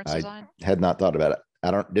 a reference design. I had not thought about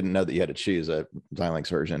it. Didn't know that you had to choose a Xilinx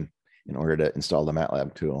version in order to install the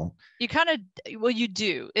MATLAB tool. You kind of, well, you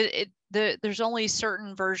do. There's only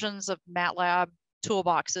certain versions of MATLAB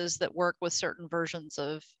toolboxes that work with certain versions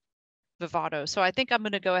of Vivado. So I think I'm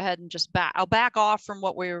going to go ahead and just I'll back off from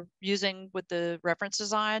what we're using with the reference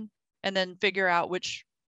design and then figure out which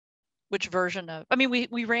version of, I mean,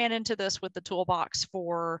 we ran into this with the toolbox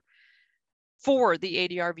for the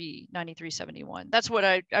ADRV 9371. That's what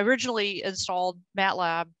I originally installed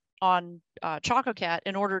MATLAB on ChocoCat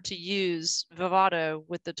in order to use Vivado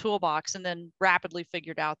with the toolbox, and then rapidly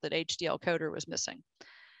figured out that HDL coder was missing.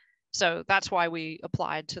 So that's why we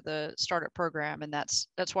applied to the startup program, and that's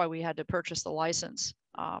why we had to purchase the license,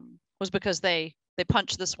 was because they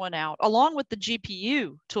punched this one out along with the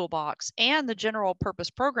GPU toolbox and the general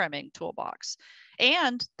purpose programming toolbox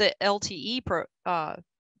and the LTE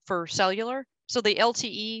for cellular. So the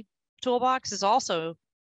LTE toolbox is also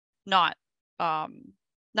not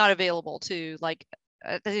available to, like,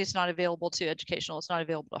 it's not available to educational, it's not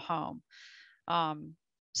available to home.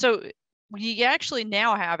 So we actually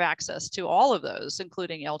now have access to all of those,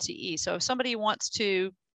 including LTE. So if somebody wants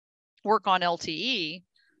to work on LTE,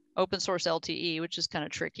 open source LTE, which is kind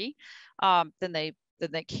of tricky, then they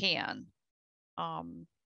can.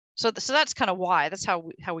 So that's kind of why. That's how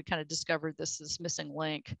we kind of discovered this missing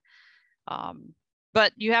link.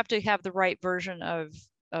 But you have to have the right version of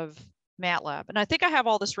MATLAB, and I think I have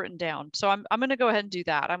all this written down. So I'm going to go ahead and do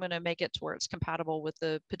that. I'm going to make it to where it's compatible with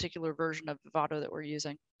the particular version of Vivado that we're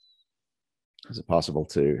using. Is it possible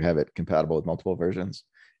to have it compatible with multiple versions,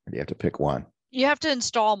 or do you have to pick one? You have to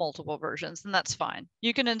install multiple versions, and that's fine.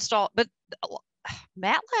 You can install, but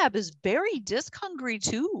MATLAB is very disk hungry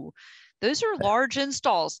too. Those are large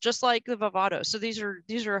installs, just like the Vivado. So these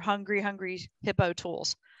are hungry hippo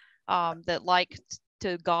tools that like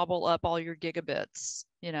to gobble up all your gigabits,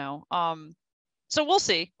 you know. So we'll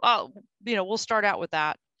see. You know, we'll start out with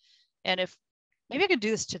that, and if maybe I could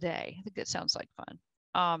do this today. I think that sounds like fun.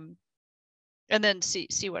 And then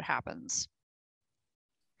see what happens.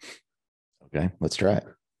 Okay, let's try it.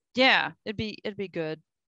 Yeah, it'd be good.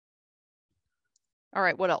 All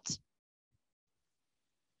right, what else?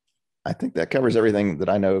 I think that covers everything that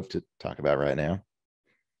I know of to talk about right now.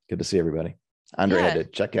 Good to see everybody. Andre had to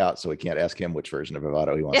check out, so we can't ask him which version of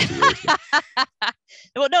Vivado he wants to use.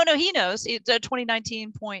 Well, no, he knows. It's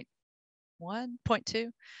 2019.1,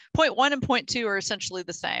 0.2. 0.1 and 0.2 are essentially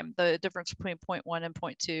the same. The difference between 0.1 and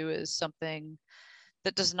 0.2 is something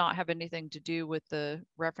that does not have anything to do with the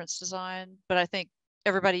reference design, but I think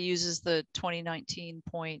everybody uses the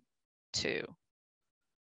 2019.2.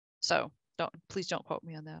 So please don't quote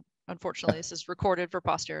me on that. Unfortunately, this is recorded for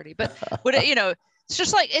posterity. But you know, it's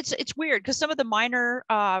just like it's weird because some of the minor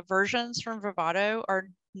versions from Vivado are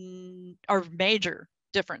major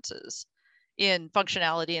differences in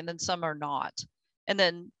functionality, and then some are not. And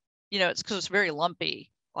then, you know, it's because it's very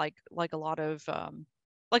lumpy, like a lot of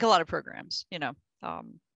programs, you know.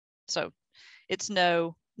 So it's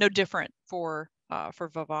no different for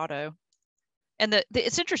Vivado. And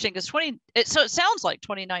it's interesting because so it sounds like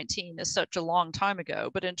 2019 is such a long time ago,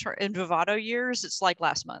 but in Vivado years, it's like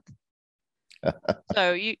last month.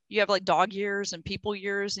 So you have like dog years and people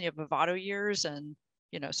years, and you have Vivado years, and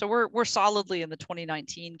you know, so we're solidly in the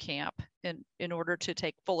 2019 camp in order to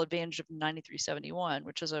take full advantage of 9371,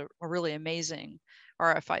 which is a really amazing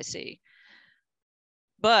RFIC.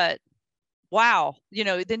 But wow, you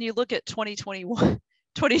know, then you look at 2021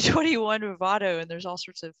 Vivado, and there's all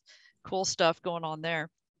sorts of cool stuff going on there,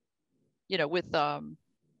 you know, with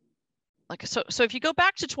like, so if you go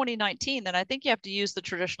back to 2019, then I think you have to use the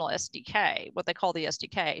traditional SDK, what they call the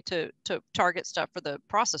SDK, to target stuff for the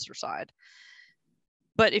processor side.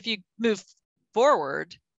 But if you move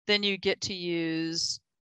forward, then you get to use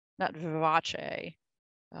not Vivace,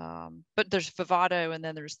 but there's Vivado, and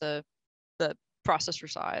then there's the processor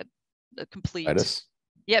side, the complete. Vitus.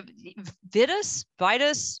 Yeah,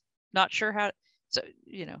 Vitus. Not sure how. So,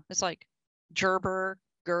 you know, it's like Gerber,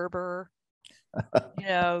 Gerber, you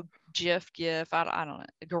know, GIF, I don't know,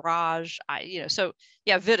 Garage, you know, so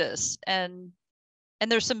yeah, Vitus, and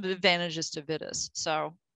there's some advantages to Vitus.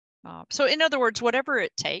 So, so in other words, whatever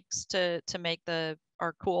it takes to make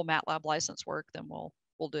our cool MATLAB license work, then we'll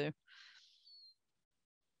do.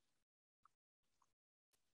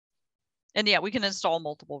 And yeah, we can install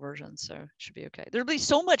multiple versions, so it should be okay. There'll be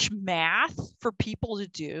so much math for people to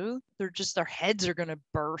do. Their heads are going to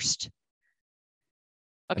burst.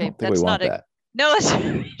 Okay, that's not No,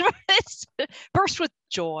 it's burst with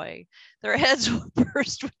joy. Their heads will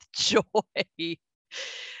burst with joy.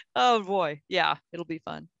 Oh boy, yeah, it'll be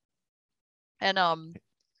fun. And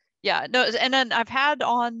yeah, no, and then I've had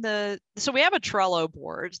on so we have a Trello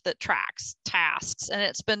board that tracks tasks, and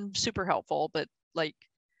it's been super helpful, but like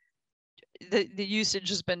the usage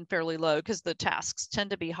has been fairly low because the tasks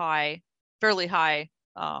tend to be fairly high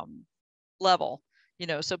level,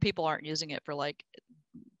 so people aren't using it for like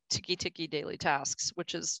ticky daily tasks,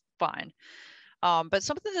 which is fine. But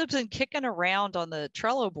something that's been kicking around on the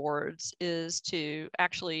Trello boards is to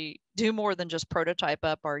actually do more than just prototype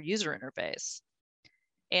up our user interface.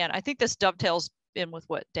 And I think this dovetails in with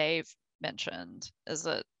what Dave mentioned, is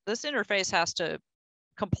that this interface has to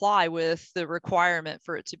comply with the requirement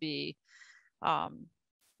for it to be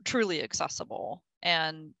truly accessible.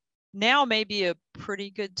 And now may be a pretty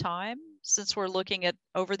good time, since we're looking at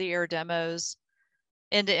over-the-air demos,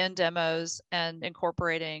 end-to-end demos, and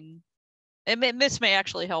incorporating. And this may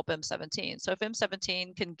actually help M17. So if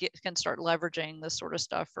M17 can start leveraging this sort of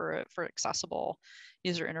stuff for accessible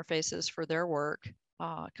user interfaces for their work,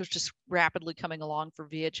 because just rapidly coming along for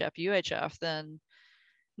VHF, UHF, then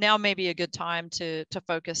now may be a good time to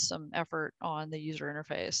focus some effort on the user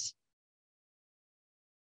interface.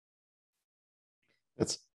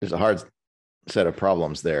 There's a hard set of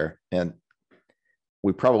problems there, and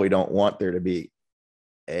we probably don't want there to be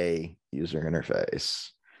a user interface.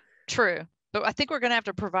 True, but I think we're going to have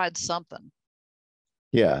to provide something.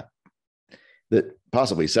 Yeah, that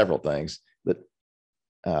possibly several things. That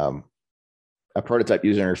a prototype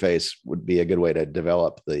user interface would be a good way to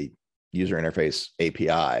develop the user interface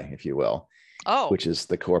API, if you will, which is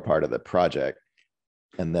the core part of the project.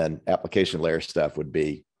 And then application layer stuff would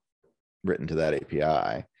be written to that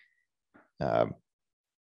API.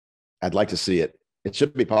 I'd like to see it. It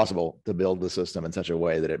should be possible to build the system in such a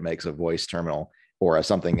way that it makes a voice terminal or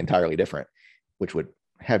something entirely different, which would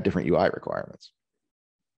have different UI requirements.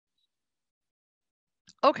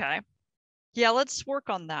 Okay. Yeah, let's work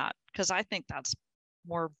on that, because I think that's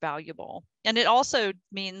more valuable. And it also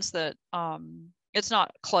means that it's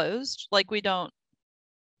not closed. Like we don't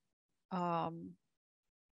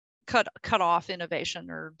cut off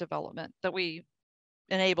innovation or development, that we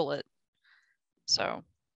enable it. So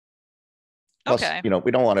Plus, okay.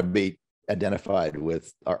 We don't want to be identified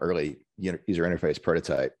with our early user interface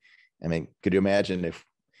prototype. I mean, could you imagine if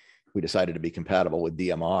we decided to be compatible with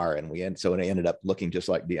DMR and it ended up looking just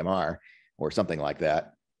like DMR or something like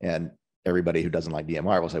that, and everybody who doesn't like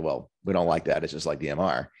DMR will say, well, we don't like that, it's just like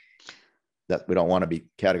DMR. That we don't want to be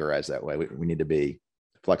categorized that way. We need to be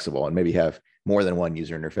flexible and maybe have more than one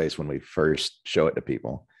user interface when we first show it to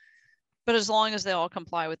people. But as long as they all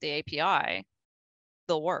comply with the API,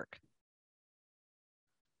 they'll work.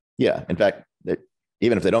 Yeah, in fact,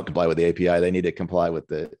 even if they don't comply with the API, they need to comply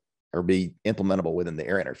with or be implementable within the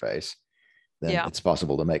air interface. Then it's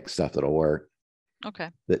possible to make stuff that'll work. Okay.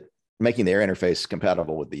 That making the air interface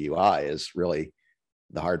compatible with the UI is really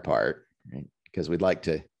the hard part, right? Because we'd like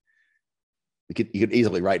to. You could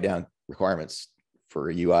easily write down requirements for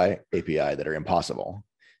a UI API that are impossible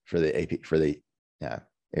for the air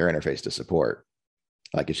interface to support.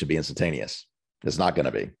 Like it should be instantaneous. It's not going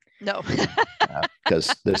to be. No.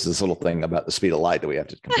 Because there's this little thing about the speed of light that we have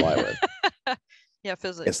to comply with. Yeah,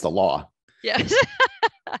 physics. It's the law. Yes.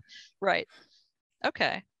 Right.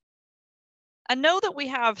 Okay. I know that we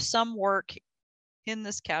have some work in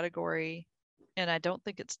this category, and I don't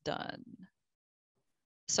think it's done.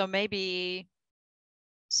 So maybe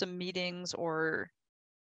some meetings or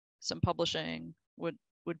some publishing would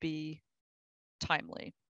be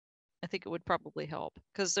timely. I think it would probably help,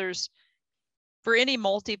 because for any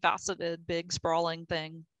multifaceted, big, sprawling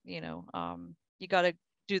thing, you got to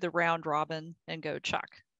do the round robin and go check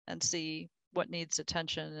and see what needs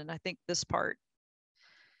attention. And I think this part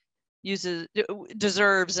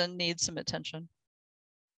deserves and needs some attention.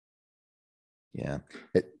 Yeah.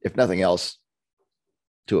 If nothing else,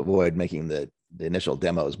 to avoid making the initial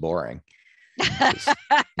demos boring.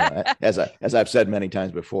 As I've said many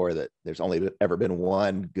times before, that there's only ever been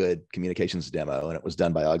one good communications demo, and it was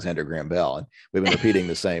done by Alexander Graham Bell, and we've been repeating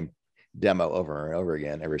the same demo over and over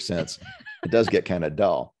again ever since. It does get kind of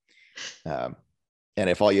dull, and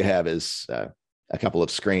if all you have is a couple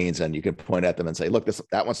of screens and you can point at them and say, look,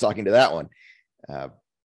 that one's talking to that one,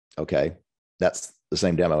 okay, that's the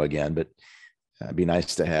same demo again, but it'd be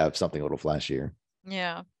nice to have something a little flashier.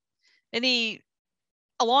 Yeah.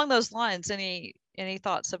 Along those lines, any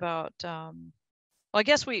thoughts about well, I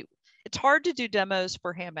guess it's hard to do demos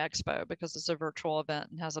for Ham Expo because it's a virtual event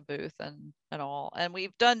and has a booth and all. And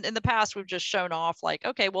we've done in the past, we've just shown off like,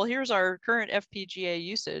 okay, well, here's our current FPGA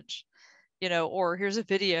usage. or here's a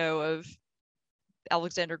video of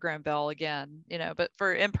Alexander Graham Bell again, but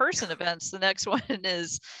for in-person events, the next one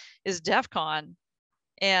is DEF CON.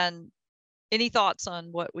 And any thoughts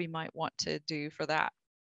on what we might want to do for that?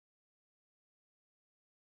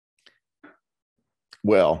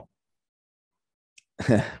 Well,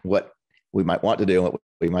 what we might want to do and what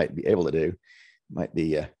we might be able to do might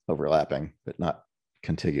be overlapping, but not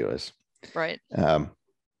contiguous. Right.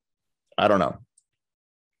 I don't know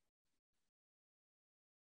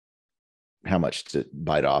how much to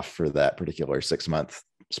bite off for that particular 6-month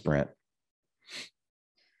sprint.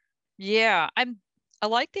 Yeah, I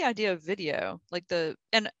like the idea of video, like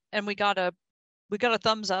and we got a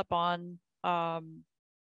thumbs up on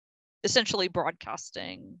essentially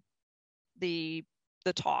broadcasting the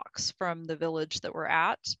talks from the village that we're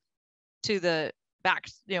at to the back.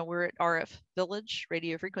 We're at RF Village,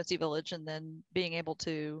 Radio Frequency Village, and then being able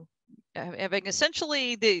to having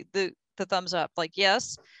essentially the thumbs up, like,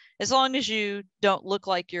 yes, as long as you don't look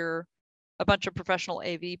like you're a bunch of professional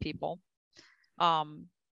AV people, then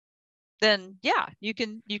yeah, you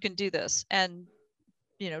can do this. And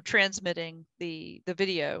transmitting the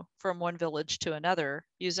video from one village to another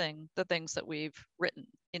using the things that we've written,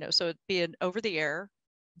 so it'd be an over-the-air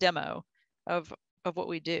demo of what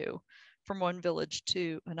we do from one village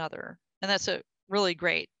to another. And that's a really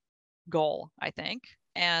great goal, I think.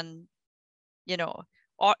 And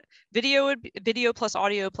video plus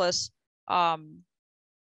audio plus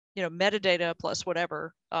metadata plus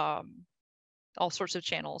whatever, all sorts of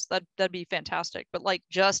channels. That'd be fantastic. But like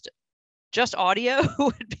just audio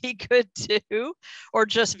would be good too, or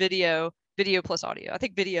just video plus audio. I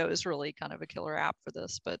think video is really kind of a killer app for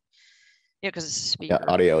this, but because it's a speaker.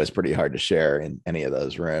 Yeah, audio is pretty hard to share in any of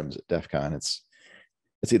those rooms at DEF CON. It's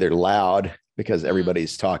either loud because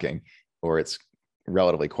everybody's talking, or it's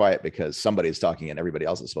relatively quiet because somebody's talking and everybody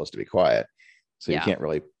else is supposed to be quiet. So you can't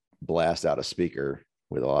really blast out a speaker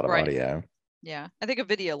with a lot of audio. Yeah, I think a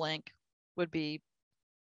video link would be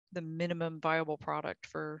the minimum viable product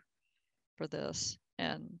for this.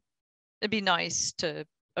 And it'd be nice to,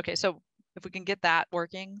 so if we can get that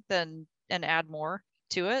working, then and add more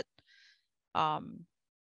to it, some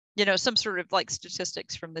sort of like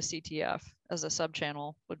statistics from the CTF as a sub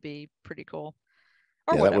channel would be pretty cool.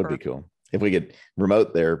 Or yeah, whatever. That would be cool. If we could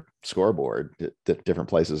remote their scoreboard to different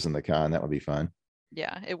places in the con, that would be fun.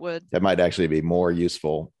 Yeah, it would. That might actually be more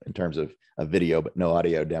useful in terms of a video but no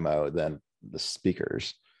audio demo than the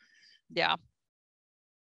speakers. Yeah.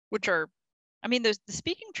 Which are, the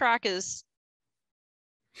speaking track is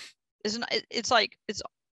like it's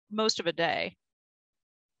most of a day.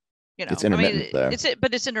 It's intermittent though.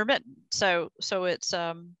 But it's intermittent. So it's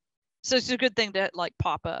a good thing to like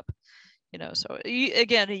pop up. So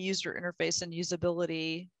again, a user interface and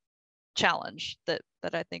usability challenge that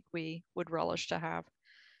I think we would relish to have.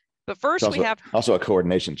 But first, we have also a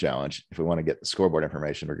coordination challenge. If we want to get the scoreboard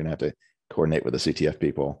information, we're going to have to coordinate with the CTF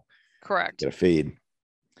people. Correct. Get a feed.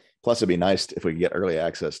 Plus, it'd be nice if we could get early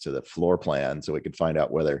access to the floor plan so we could find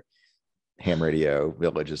out whether ham radio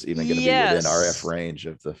village is even going to be within RF range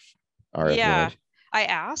of the RF village. I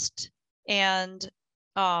asked, and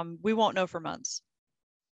we won't know for months,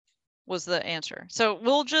 was the answer. So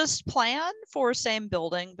we'll just plan for same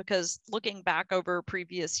building, because looking back over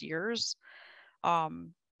previous years,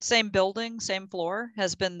 same building, same floor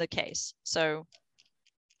has been the case. So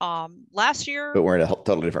last year, but we're in a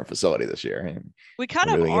totally different facility this year. We kind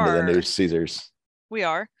of moving into the new Caesars. We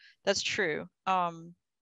are. That's true.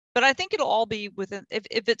 But I think it'll all be within.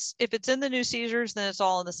 If it's in the new Caesars, then it's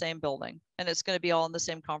all in the same building, and it's going to be all in the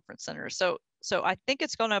same conference center. So I think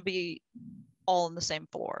it's going to be all in the same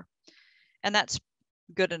floor, and that's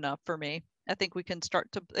good enough for me. I think we can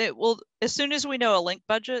start to. It will, as soon as we know a link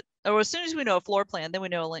budget, or as soon as we know a floor plan, then we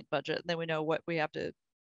know a link budget, and then we know what we have to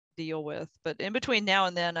deal with. But in between now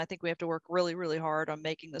and then, I think we have to work really, really hard on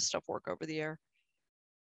making this stuff work over the air.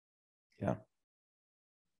 Yeah.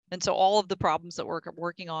 And so all of the problems that we're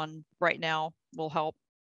working on right now will help.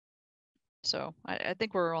 So I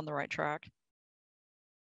think we're on the right track.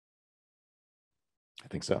 I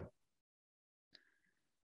think so.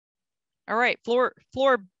 All right, floor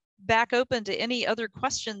back open to any other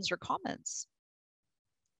questions or comments.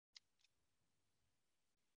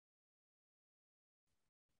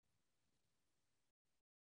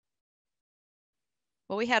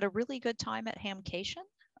 Well, we had a really good time at Hamcation.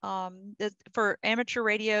 For amateur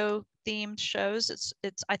radio themed shows,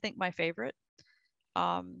 it's I think my favorite.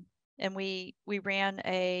 And we ran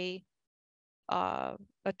a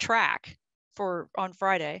track on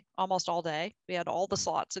Friday almost all day. We had all the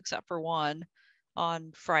slots except for one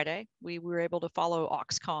on Friday. We were able to follow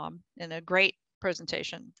Oxcom in a great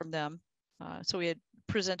presentation from them. So we had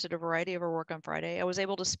presented a variety of our work on Friday. I was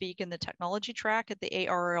able to speak in the technology track at the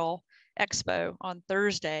ARL Expo on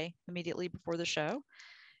Thursday, immediately before the show.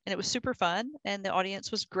 And it was super fun, and the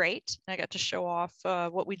audience was great. I got to show off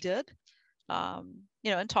what we did,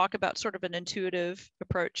 and talk about sort of an intuitive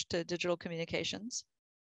approach to digital communications.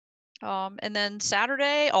 And then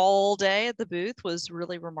Saturday, all day at the booth was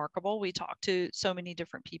really remarkable. We talked to so many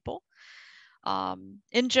different people.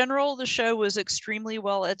 In general, the show was extremely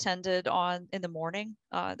well attended in the morning.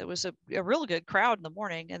 There was a real good crowd in the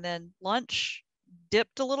morning, and then lunch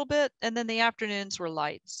dipped a little bit, and then the afternoons were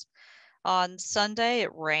lights. On Sunday,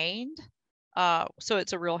 it rained, so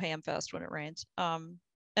it's a real ham fest when it rains.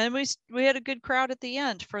 And we had a good crowd at the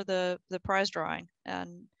end for the prize drawing,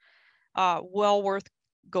 and well worth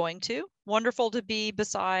going to. Wonderful to be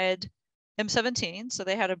beside M17, so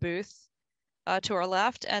they had a booth to our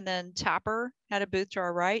left, and then Tapper had a booth to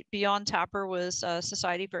our right. Beyond Tapper was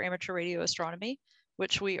Society for Amateur Radio Astronomy,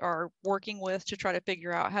 which we are working with to try to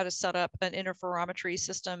figure out how to set up an interferometry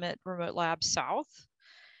system at Remote Lab South.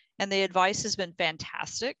 And the advice has been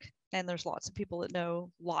fantastic. And there's lots of people that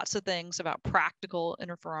know lots of things about practical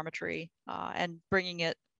interferometry and bringing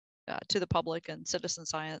it to the public and citizen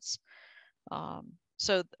science.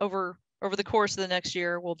 So over the course of the next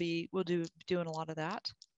year, we'll be doing a lot of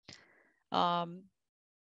that.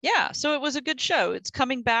 Yeah, so it was a good show. It's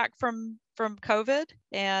coming back from COVID,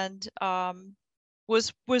 and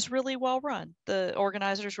was really well run. The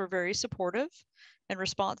organizers were very supportive and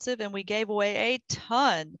responsive, and we gave away a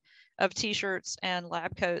ton of t-shirts and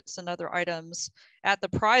lab coats and other items at the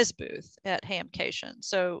prize booth at Hamcation.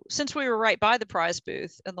 So since we were right by the prize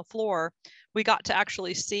booth and the floor, we got to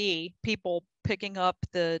actually see people picking up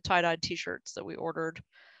the tie-dyed t-shirts that we ordered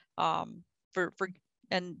for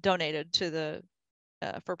and donated to the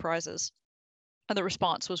for prizes. And the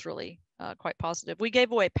response was really quite positive. We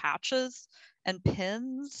gave away patches and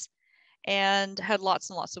pins and had lots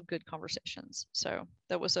and lots of good conversations. So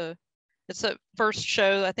that was it's the first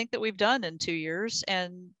show I think that we've done in 2 years.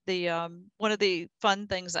 And the one of the fun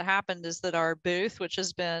things that happened is that our booth, which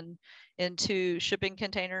has been in 2 shipping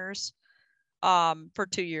containers for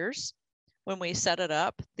 2 years, when we set it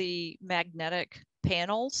up, the magnetic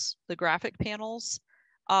panels, the graphic panels,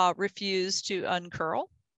 refused to uncurl.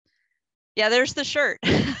 Yeah, there's the shirt.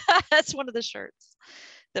 That's one of the shirts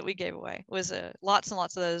that we gave away. It was lots and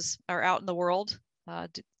lots of those are out in the world,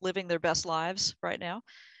 living their best lives right now.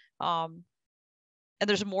 And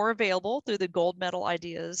there's more available through the Gold Medal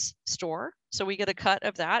Ideas store. So we get a cut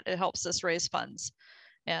of that. It helps us raise funds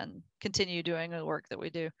and continue doing the work that we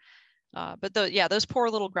do. But those poor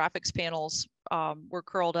little graphics panels were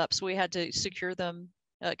curled up. So we had to secure them,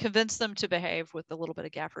 convince them to behave with a little bit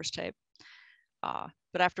of gaffer's tape.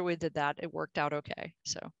 But after we did that, it worked out okay.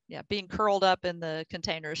 So yeah, being curled up in the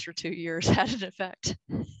containers for 2 years had an effect.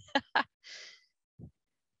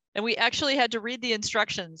 And we actually had to read the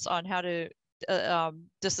instructions on how to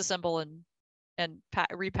disassemble and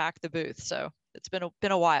repack the booth. So it's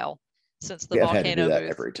been a while since the volcano had to do that booth.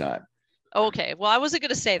 every time. Okay, well, I wasn't going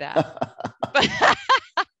to say that.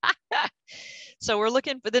 So we're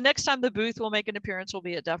looking for the next time the booth will make an appearance will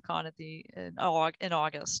be at DEF CON in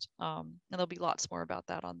August. And there'll be lots more about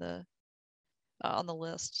that on the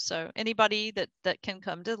list. So anybody that can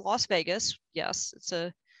come to Las Vegas, yes, it's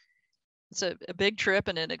a big trip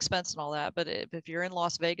and an expense and all that. But if you're in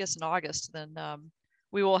Las Vegas in August, then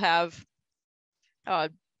we will have,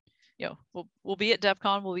 we'll be at DEF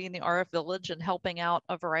CON, we'll be in the RF Village and helping out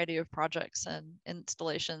a variety of projects and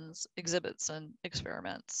installations, exhibits, and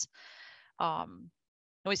experiments.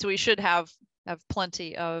 So we should have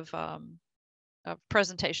plenty of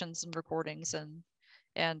presentations and recordings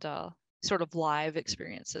and sort of live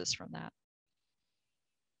experiences from that.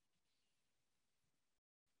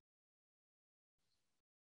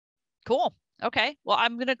 Cool. Okay. Well,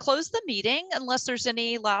 I'm going to close the meeting unless there's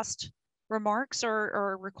any last remarks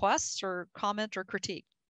or requests or comment or critique.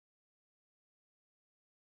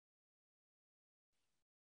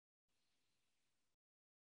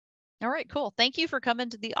 All right, cool. Thank you for coming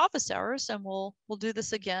to the office hours, and we'll do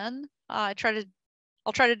this again. I'll try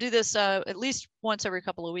to do this at least once every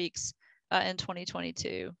couple of weeks in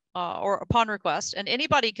 2022, or upon request. And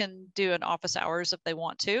anybody can do an office hours if they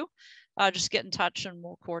want to. Just get in touch and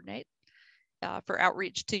we'll coordinate for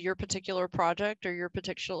outreach to your particular project or your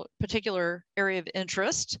particular area of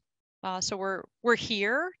interest. So we're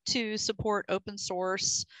here to support open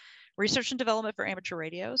source research and development for amateur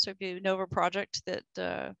radio. So if you know of a project that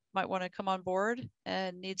might want to come on board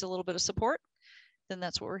and needs a little bit of support, then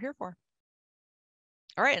that's what we're here for.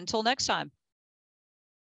 All right, until next time.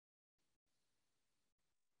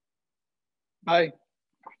 Bye.